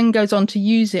doctor then goes on to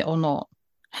use it or not,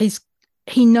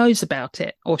 he knows about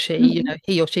it, or she,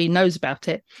 he or she knows about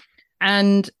it.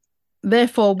 And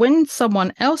therefore, when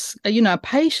someone else, a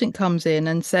patient comes in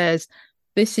and says,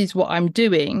 this is what I'm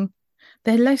doing,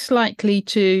 they're less likely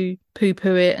to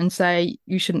poo-poo it and say,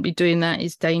 you shouldn't be doing that,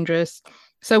 it's dangerous.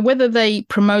 So whether they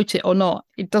promote it or not,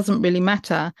 it doesn't really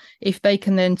matter if they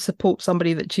can then support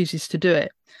somebody that chooses to do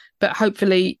it. But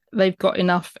hopefully they've got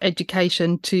enough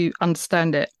education to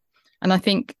understand it. And I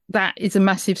think that is a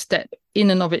massive step in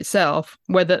and of itself,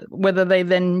 whether they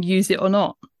then use it or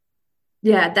not.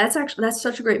 Yeah, that's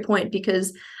such a great point,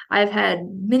 because I've had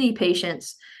many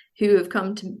patients who have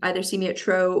come to either see me at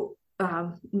Tro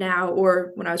now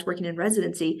or when I was working in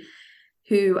residency,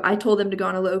 who I told them to go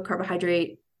on a low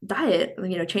carbohydrate diet,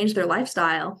 change their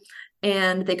lifestyle.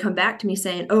 And they come back to me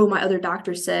saying, oh, my other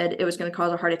doctor said it was going to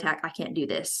cause a heart attack. I can't do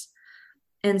this.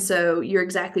 And so you're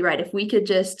exactly right. If we could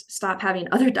just stop having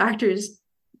other doctors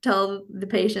tell the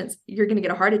patients, you're going to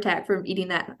get a heart attack from eating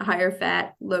that higher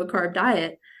fat, low carb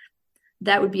diet,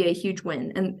 that would be a huge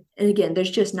win. And again, there's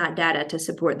just not data to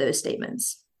support those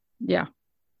statements. Yeah.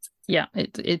 Yeah.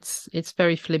 It's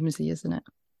very flimsy, isn't it?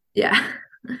 Yeah.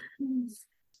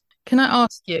 Can I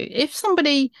ask you, if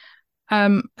somebody,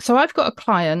 so I've got a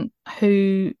client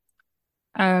who,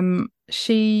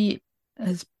 she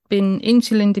has been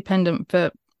insulin dependent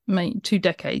for maybe 2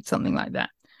 decades, something like that.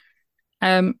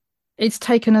 It's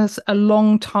taken us a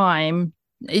long time.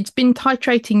 It's been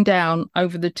titrating down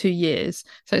over the 2 years,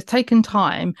 so it's taken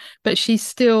time, but she's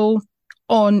still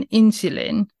on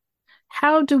insulin.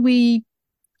 How do we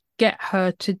get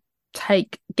her to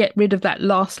get rid of that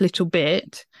last little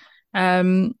bit?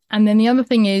 And then the other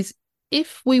thing is,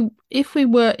 if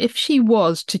she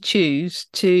was to choose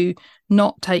to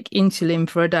not take insulin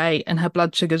for a day and her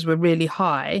blood sugars were really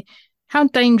high, how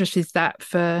dangerous is that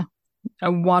for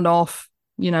a one-off,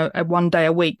 a 1 day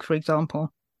a week, for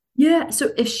example? Yeah.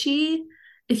 So if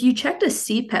you checked a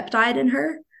C-peptide in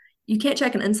her, you can't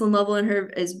check an insulin level in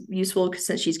her as useful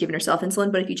since she's giving herself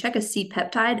insulin. But if you check a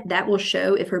C-peptide, that will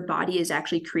show if her body is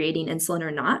actually creating insulin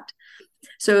or not.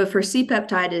 So if her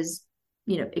C-peptide is,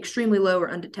 extremely low or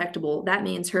undetectable, that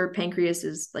means her pancreas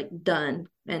is like done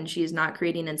and she is not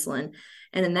creating insulin.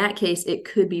 And in that case, it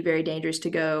could be very dangerous to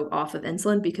go off of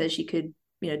insulin, because she could,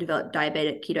 develop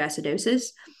diabetic ketoacidosis.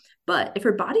 But if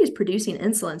her body is producing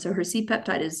insulin, so her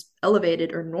C-peptide is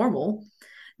elevated or normal,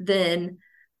 then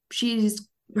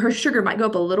her sugar might go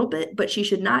up a little bit, but she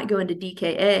should not go into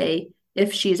DKA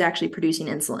if she's actually producing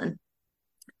insulin.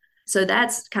 So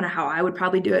that's kind of how I would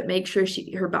probably do it. Make sure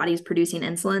her body is producing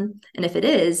insulin. And if it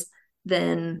is,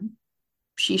 then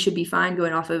she should be fine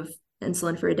going off of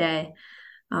insulin for a day.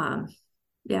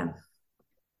 Yeah.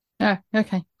 Yeah.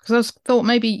 Okay. Because I thought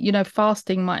maybe,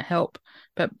 fasting might help,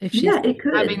 but if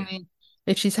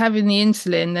she's having the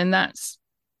insulin, then that's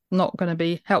not going to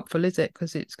be helpful, is it?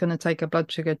 Because it's going to take her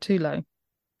blood sugar too low.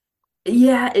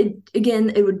 Yeah,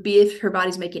 it would be if her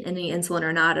body's making any insulin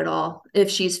or not at all.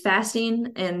 If she's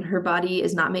fasting and her body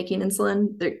is not making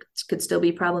insulin, that could still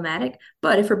be problematic.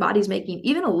 But if her body's making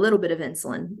even a little bit of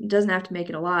insulin, it doesn't have to make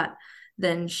it a lot,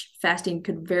 then fasting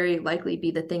could very likely be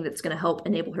the thing that's going to help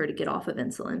enable her to get off of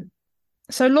insulin.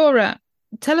 So Laura,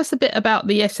 tell us a bit about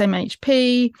the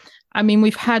SMHP. I mean,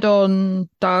 we've had on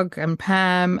Doug and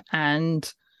Pam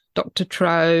and Dr.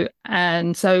 Tro,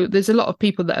 and so there's a lot of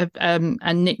people that have,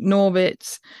 and Nick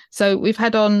Norwitz. So we've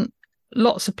had on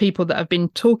lots of people that have been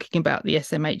talking about the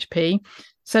SMHP.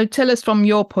 So tell us from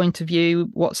your point of view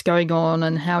what's going on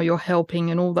and how you're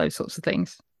helping and all those sorts of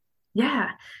things. Yeah.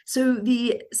 So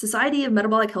the Society of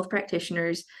Metabolic Health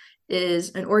Practitioners is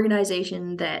an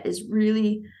organization that is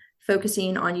really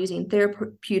focusing on using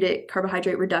therapeutic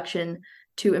carbohydrate reduction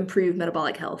to improve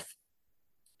metabolic health.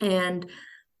 And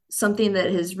something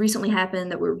that has recently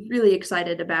happened that we're really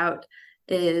excited about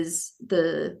is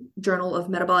the Journal of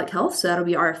Metabolic Health. So that'll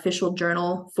be our official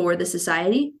journal for the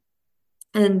society.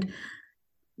 And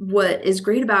what is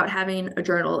great about having a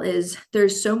journal is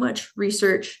there's so much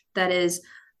research that is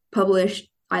published,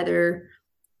 either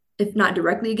if not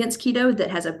directly against keto,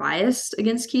 that has a bias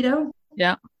against keto.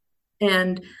 Yeah.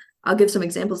 And I'll give some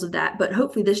examples of that, but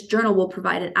hopefully this journal will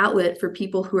provide an outlet for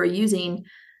people who are using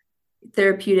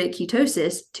therapeutic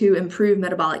ketosis to improve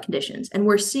metabolic conditions. And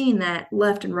we're seeing that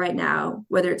left and right now,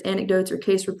 whether it's anecdotes or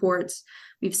case reports.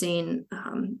 We've seen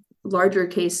larger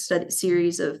case study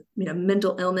series of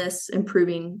mental illness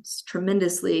improving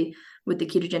tremendously with the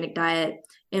ketogenic diet,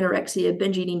 anorexia,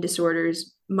 binge eating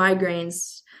disorders,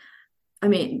 migraines, I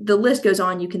mean, the list goes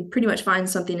on. You can pretty much find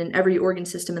something in every organ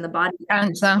system in the body.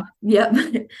 Cancer. Yep.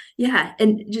 Yeah.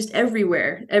 And just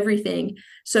everywhere, everything.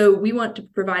 So we want to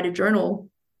provide a journal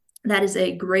that is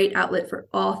a great outlet for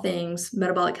all things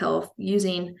metabolic health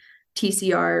using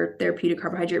TCR, therapeutic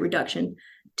carbohydrate reduction,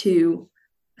 to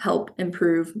help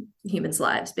improve humans'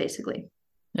 lives, basically.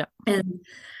 Yeah. And,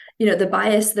 the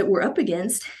bias that we're up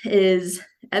against is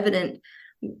evident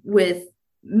with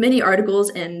many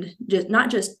articles, and just not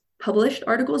just published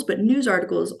articles, but news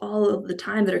articles all of the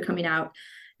time that are coming out.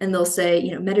 And they'll say,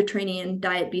 Mediterranean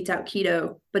diet beats out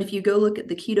keto. But if you go look at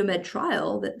the Keto Med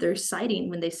trial that they're citing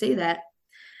when they say that,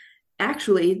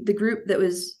 actually the group that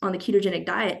was on the ketogenic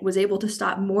diet was able to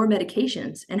stop more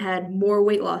medications and had more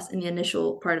weight loss in the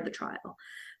initial part of the trial.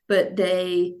 But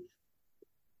they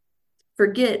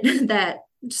forget that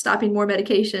stopping more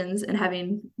medications and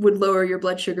having would lower your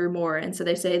blood sugar more. And so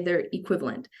they say they're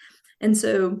equivalent. And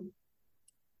so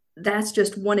that's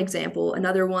just one example.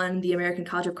 Another one, the American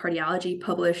College of Cardiology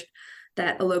published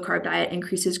that a low carb diet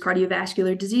increases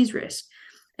cardiovascular disease risk.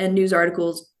 And news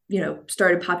articles,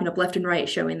 started popping up left and right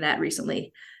showing that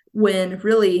recently, when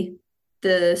really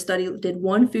the study did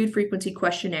one food frequency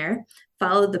questionnaire,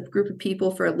 followed the group of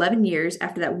people for 11 years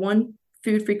after that one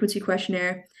food frequency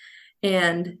questionnaire,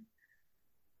 and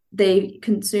they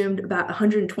consumed about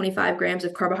 125 grams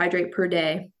of carbohydrate per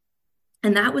day.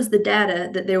 And that was the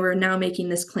data that they were now making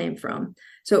this claim from.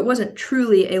 So it wasn't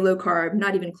truly a low carb,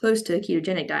 not even close to a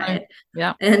ketogenic diet.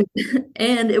 Yeah. And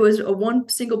it was a one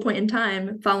single point in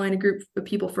time following a group of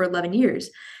people for 11 years.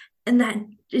 And that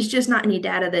is just not any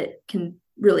data that can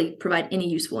really provide any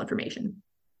useful information.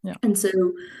 Yeah. And so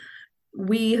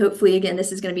we hopefully, again,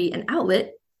 this is going to be an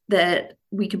outlet that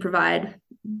we can provide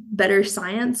better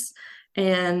science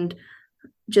and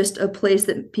just a place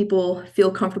that people feel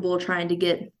comfortable trying to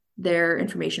get their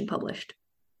information published.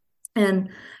 And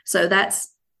so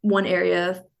that's one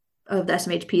area of the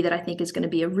SMHP that I think is going to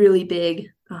be a really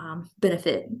big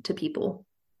benefit to people.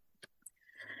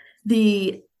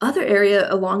 The other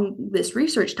area along this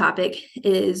research topic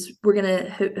is we're going to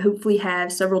hopefully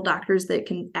have several doctors that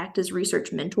can act as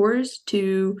research mentors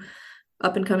to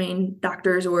up and coming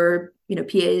doctors or,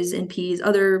 PAs, NPs,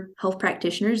 other health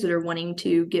practitioners that are wanting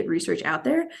to get research out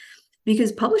there.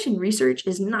 Because publishing research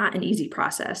is not an easy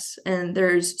process, and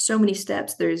there's so many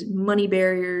steps, there's money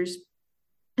barriers.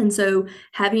 And so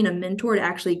having a mentor to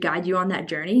actually guide you on that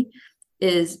journey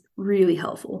is really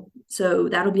helpful. So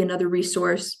that'll be another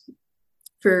resource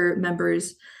for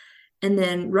members. And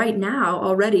then right now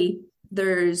already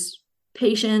there's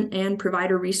patient and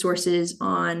provider resources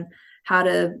on how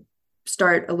to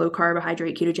start a low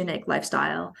carbohydrate ketogenic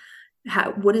lifestyle.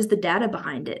 What is the data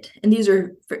behind it? And these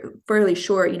are fairly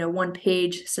short,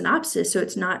 1-page synopsis. So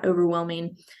it's not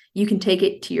overwhelming. You can take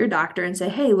it to your doctor and say,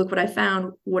 hey, look what I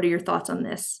found. What are your thoughts on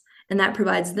this? And that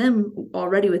provides them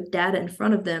already with data in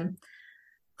front of them.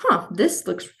 This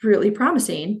looks really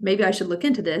promising. Maybe I should look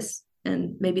into this.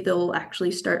 And maybe they'll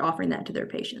actually start offering that to their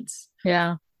patients.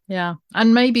 Yeah. Yeah.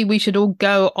 And maybe we should all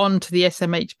go on to the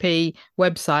SMHP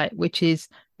website, which is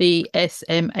the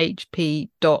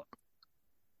smhp.org.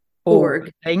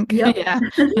 I think. Yep. Yeah.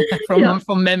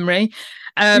 from memory.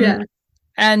 Yeah.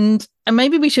 And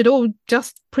maybe we should all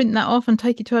just print that off and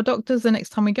take it to our doctors the next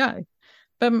time we go.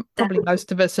 But probably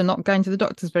most of us are not going to the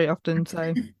doctors very often.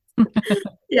 So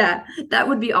yeah, that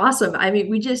would be awesome. I mean,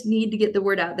 we just need to get the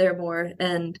word out there more.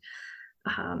 And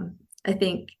I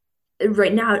think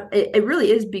right now it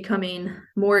really is becoming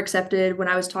more accepted. When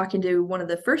I was talking to one of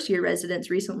the first year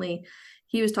residents recently,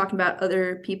 he was talking about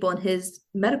other people in his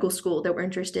medical school that were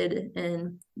interested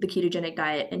in the ketogenic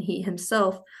diet. And he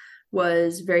himself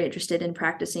was very interested in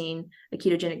practicing a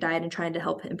ketogenic diet and trying to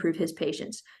help improve his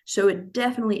patients. So it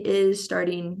definitely is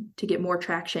starting to get more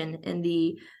traction in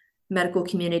the medical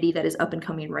community that is up and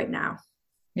coming right now.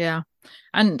 Yeah.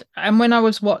 And when I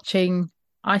was watching,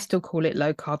 I still call it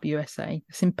Low Carb USA,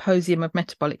 the Symposium of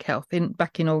Metabolic Health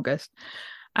back in August,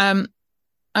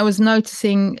 I was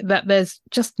noticing that there's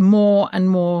just more and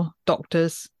more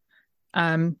doctors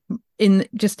in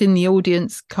the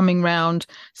audience coming round.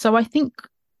 So I think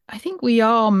we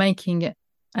are making it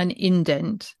an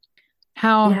indent.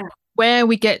 Where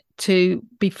we get to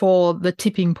before the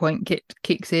tipping point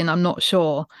kicks in, I'm not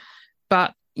sure.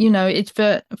 But it's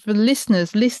for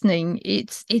listeners listening.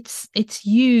 It's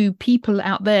you, people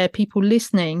out there, people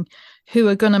listening, who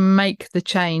are going to make the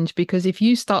change. Because if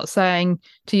you start saying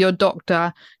to your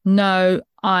doctor, no,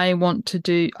 I want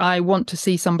to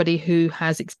see somebody who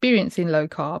has experience in low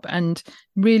carb, and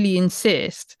really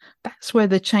insist, that's where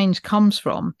the change comes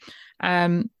from.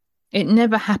 It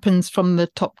never happens from the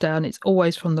top down. It's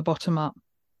always from the bottom up.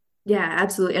 Yeah,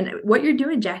 absolutely. And what you're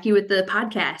doing, Jackie, with the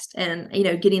podcast and,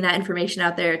 getting that information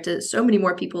out there to so many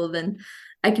more people than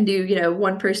I can do,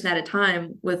 one person at a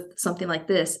time with something like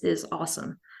this is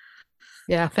awesome.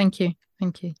 Yeah, thank you.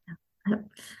 Thank you.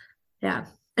 Yeah.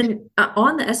 And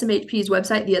on the SMHP's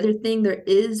website, the other thing, there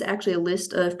is actually a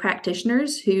list of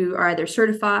practitioners who are either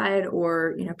certified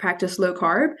or, practice low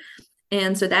carb.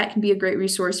 And so that can be a great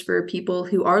resource for people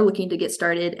who are looking to get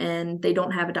started and they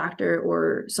don't have a doctor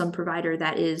or some provider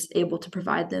that is able to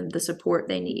provide them the support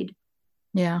they need.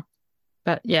 Yeah.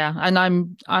 But yeah, and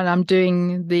I'm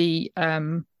doing the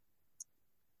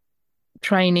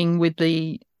training with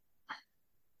the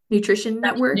Nutrition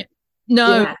Network.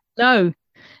 no, Yeah. no,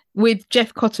 with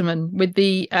Jeff Cotterman with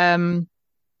the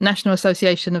National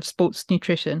Association of Sports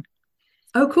Nutrition.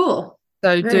 Oh, cool.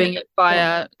 So Very doing it cool.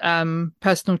 via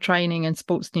personal training and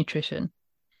sports nutrition.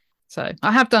 So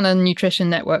I have done a nutrition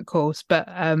network course, but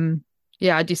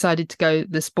yeah, I decided to go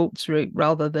the sports route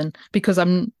rather than because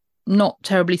I'm not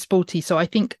terribly sporty. So I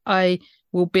think I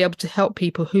will be able to help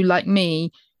people who, like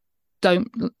me, don't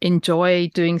enjoy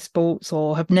doing sports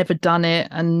or have never done it.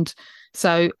 And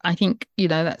so I think,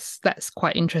 that's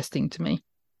quite interesting to me.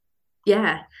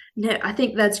 Yeah. No, I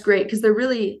think that's great because they're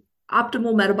really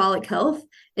optimal metabolic health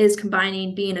is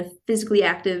combining being a physically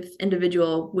active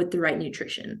individual with the right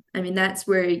nutrition. I mean, that's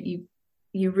where you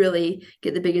really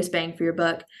get the biggest bang for your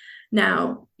buck.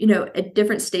 Now, at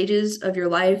different stages of your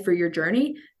life or your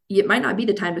journey, it might not be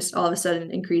the time to all of a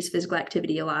sudden increase physical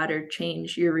activity a lot or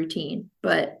change your routine.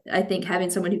 But I think having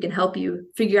someone who can help you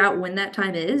figure out when that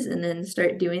time is and then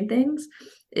start doing things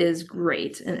is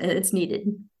great and it's needed.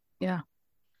 Yeah.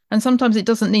 And sometimes it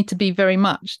doesn't need to be very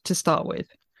much to start with.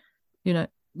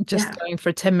 Just going for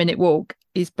a 10-minute walk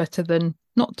is better than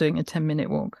not doing a 10-minute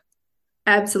walk.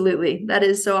 Absolutely. That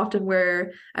is so often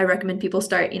where I recommend people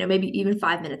start, maybe even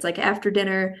 5 minutes, like after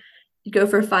dinner, you go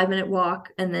for a 5-minute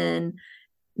walk and then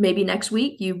maybe next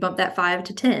week you bump that 5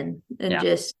 to 10 and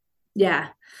just, yeah.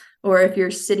 Or if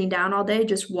you're sitting down all day,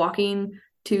 just walking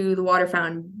to the water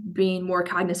fountain, being more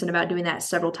cognizant about doing that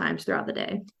several times throughout the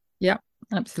day. Yeah,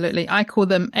 absolutely. I call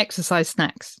them exercise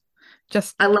snacks.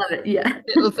 I love it. Yeah.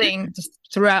 Little thing just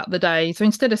throughout the day. So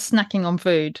instead of snacking on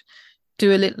food,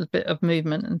 do a little bit of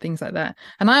movement and things like that.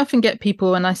 And I often get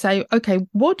people and I say, okay,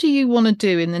 what do you want to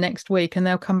do in the next week? And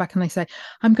they'll come back and they say,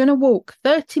 I'm going to walk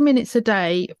 30 minutes a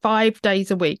day, 5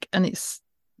 days a week. And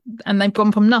they've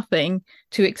gone from nothing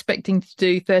to expecting to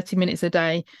do 30 minutes a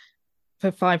day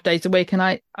for 5 days a week. And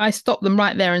I stop them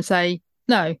right there and say,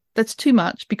 no, that's too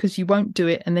much because you won't do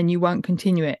it and then you won't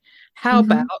continue it. How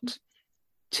about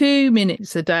 2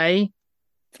 minutes a day,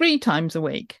 3 times a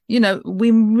week?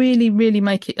 We really, really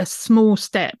make it a small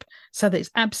step so that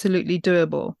it's absolutely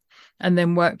doable and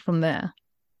then work from there.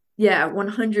 Yeah,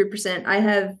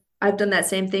 100%. I've done that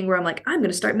same thing where I'm like, I'm going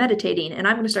to start meditating and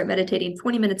I'm going to start meditating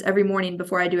 20 minutes every morning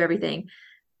before I do everything.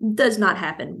 Does not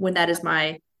happen when that is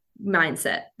my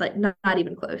mindset, like not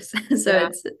even close. So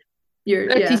it's you're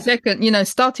 30 seconds,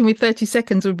 starting with 30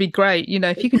 seconds would be great.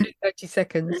 If you can do 30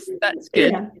 seconds, that's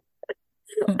good.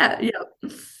 Yeah.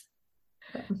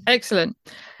 Excellent.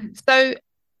 So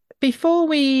before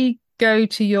we go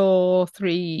to your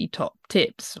 3 top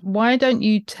tips, why don't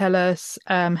you tell us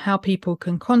how people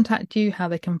can contact you, how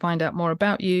they can find out more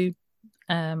about you,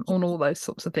 on all those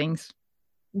sorts of things?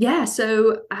 Yeah,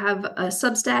 so I have a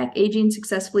Substack,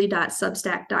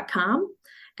 agingsuccessfully.substack.com.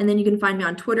 And then you can find me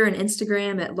on Twitter and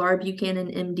Instagram at Laura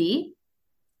Buchanan MD.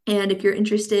 And if you're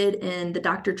interested in the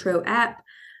Dr. Tro app,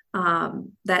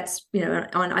 that's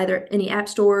on either any app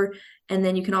store. And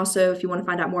then you can also, if you want to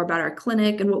find out more about our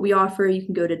clinic and what we offer, you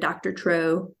can go to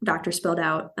drtro, doctor spelled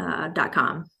out,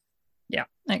 .com. Yeah,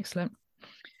 excellent.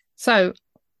 So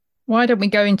why don't we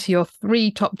go into your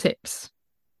 3 top tips?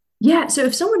 Yeah, so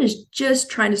if someone is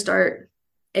just trying to start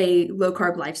a low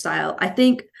carb lifestyle, I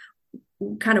think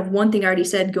kind of one thing I already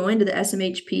said, going to the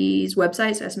SMHP's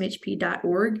website, so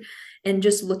smhp.org, and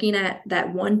just looking at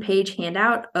that 1-page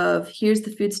handout of here's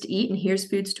the foods to eat and here's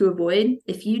foods to avoid.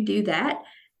 If you do that,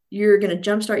 you're going to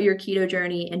jumpstart your keto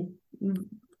journey and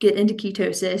get into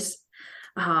ketosis.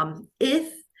 And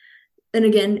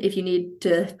again, if you need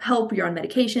to help, you're on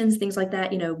medications, things like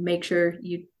that, make sure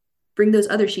you bring those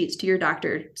other sheets to your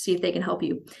doctor, see if they can help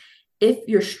you. If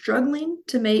you're struggling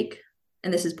to make,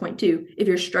 and this is point 2, if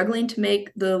you're struggling to make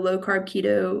the low carb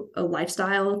keto a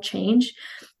lifestyle change,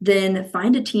 then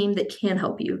find a team that can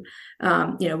help you.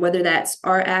 Whether that's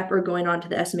our app or going on to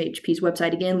the SMHP's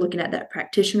website, again, looking at that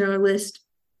practitioner list.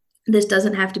 This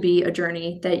doesn't have to be a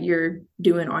journey that you're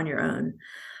doing on your own.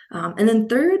 And then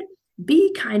third,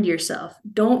 be kind to yourself.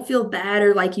 Don't feel bad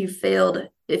or like you failed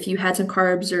if you had some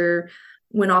carbs or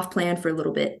went off plan for a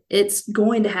little bit. It's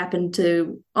going to happen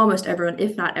to almost everyone,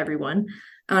 if not everyone.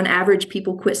 On average,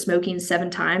 people quit smoking 7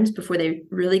 times before they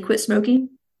really quit smoking.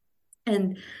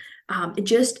 And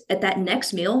just at that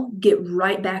next meal, get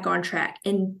right back on track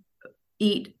and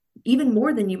eat even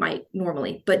more than you might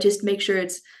normally, but just make sure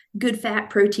it's good fat,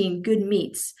 protein, good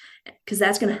meats, because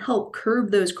that's going to help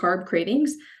curb those carb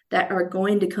cravings that are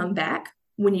going to come back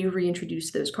when you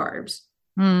reintroduce those carbs.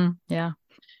 Yeah.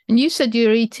 And you said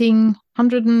you're eating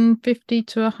 150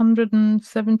 to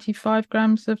 175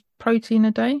 grams of protein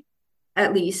a day?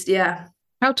 At least, yeah.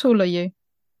 How tall are you?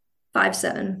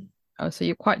 5'7". Oh, so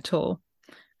you're quite tall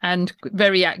and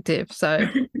very active. So,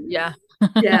 yeah.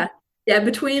 Yeah.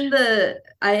 Between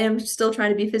I am still trying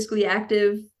to be physically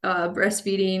active,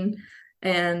 breastfeeding,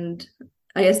 and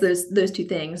I guess those 2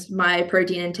 things. My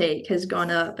protein intake has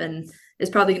gone up and is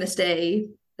probably going to stay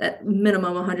at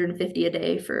minimum 150 a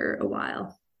day for a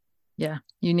while. Yeah,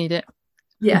 you need it.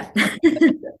 Yeah.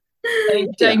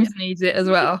 James needs it as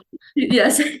well.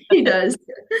 Yes, he does.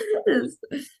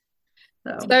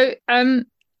 So,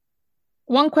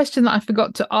 one question that I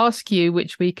forgot to ask you,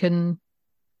 which we can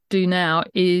do now,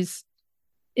 is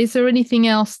there anything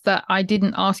else that I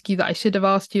didn't ask you that I should have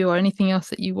asked you, or anything else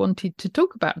that you wanted to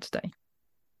talk about today?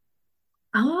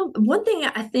 One thing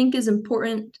I think is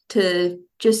important to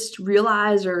just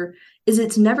realize is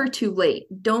it's never too late.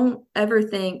 Don't ever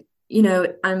think,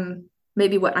 I'm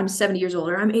 70 years old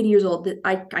or I'm 80 years old, that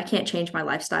I can't change my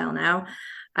lifestyle now.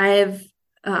 I have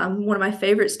one of my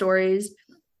favorite stories.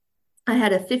 I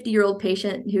had a 50-year-old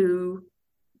patient who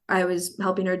I was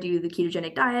helping her do the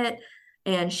ketogenic diet,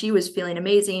 and she was feeling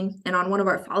amazing. And on one of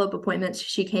our follow-up appointments,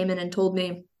 she came in and told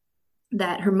me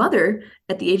that her mother,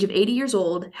 at the age of 80 years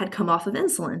old, had come off of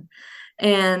insulin.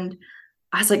 And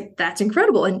I was like, that's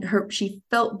incredible. And she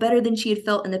felt better than she had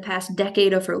felt in the past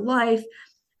decade of her life.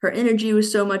 Her energy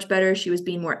was so much better. She was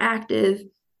being more active.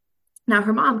 Now,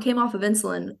 her mom came off of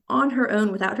insulin on her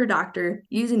own without her doctor,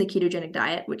 using the ketogenic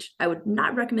diet, which I would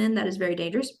not recommend. That is very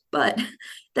dangerous, but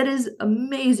that is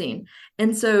amazing.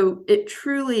 And so it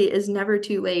truly is never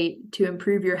too late to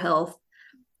improve your health.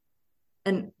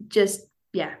 And just,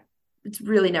 yeah, it's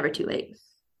really never too late.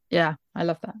 Yeah, I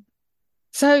love that.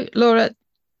 So, Laura,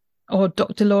 or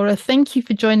Dr. Laura, thank you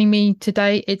for joining me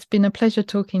today. It's been a pleasure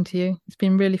talking to you. It's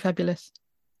been really fabulous.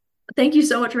 Thank you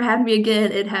so much for having me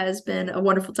again. It has been a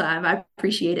wonderful time. I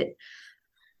appreciate it.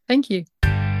 Thank you.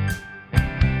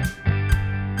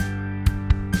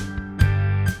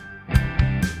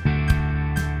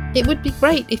 It would be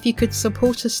great if you could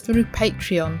support us through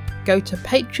Patreon. Go to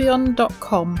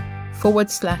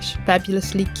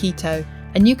patreon.com/fabulouslyketo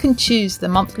and you can choose the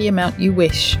monthly amount you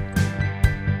wish.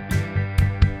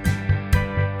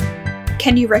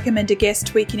 Can you recommend a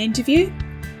guest we can interview?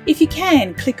 If you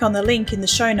can, click on the link in the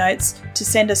show notes to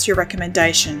send us your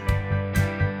recommendation.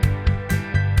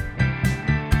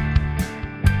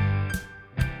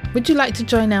 Would you like to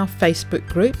join our Facebook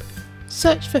group?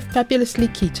 Search for Fabulously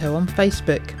Keto on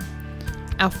Facebook.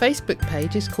 Our Facebook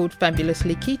page is called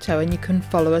Fabulously Keto and you can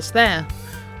follow us there.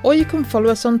 Or you can follow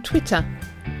us on Twitter.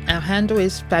 Our handle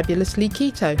is Fabulously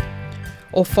Keto.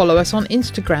 Or follow us on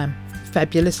Instagram,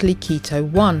 Fabulously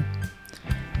Keto1.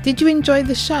 Did you enjoy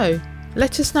the show?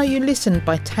 Let us know you listened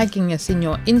by tagging us in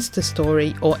your Insta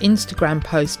story or Instagram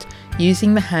post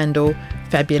using the handle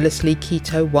Fabulously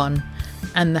Keto1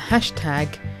 and the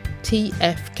hashtag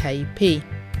TFKP.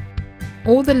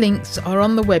 All the links are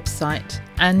on the website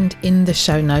and in the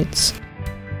show notes.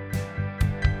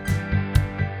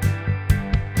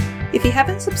 If you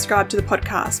haven't subscribed to the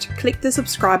podcast, click the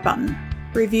subscribe button.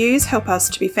 Reviews help us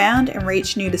to be found and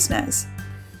reach new listeners.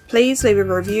 Please leave a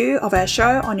review of our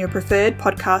show on your preferred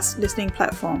podcast listening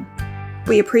platform.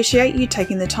 We appreciate you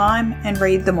taking the time and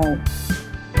read them all.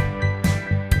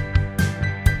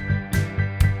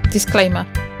 Disclaimer.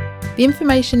 The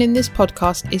information in this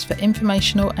podcast is for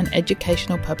informational and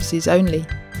educational purposes only.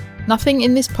 Nothing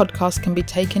in this podcast can be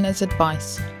taken as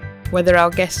advice. Whether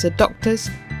our guests are doctors,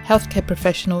 healthcare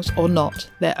professionals or not,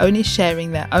 they're only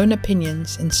sharing their own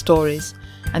opinions and stories,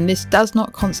 and this does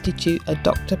not constitute a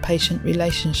doctor-patient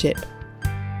relationship.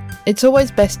 It's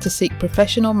always best to seek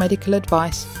professional medical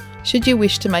advice should you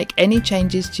wish to make any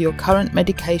changes to your current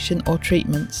medication or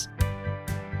treatments.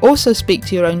 Also speak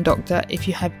to your own doctor if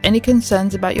you have any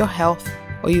concerns about your health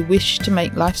or you wish to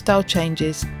make lifestyle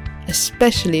changes,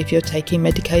 especially if you're taking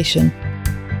medication.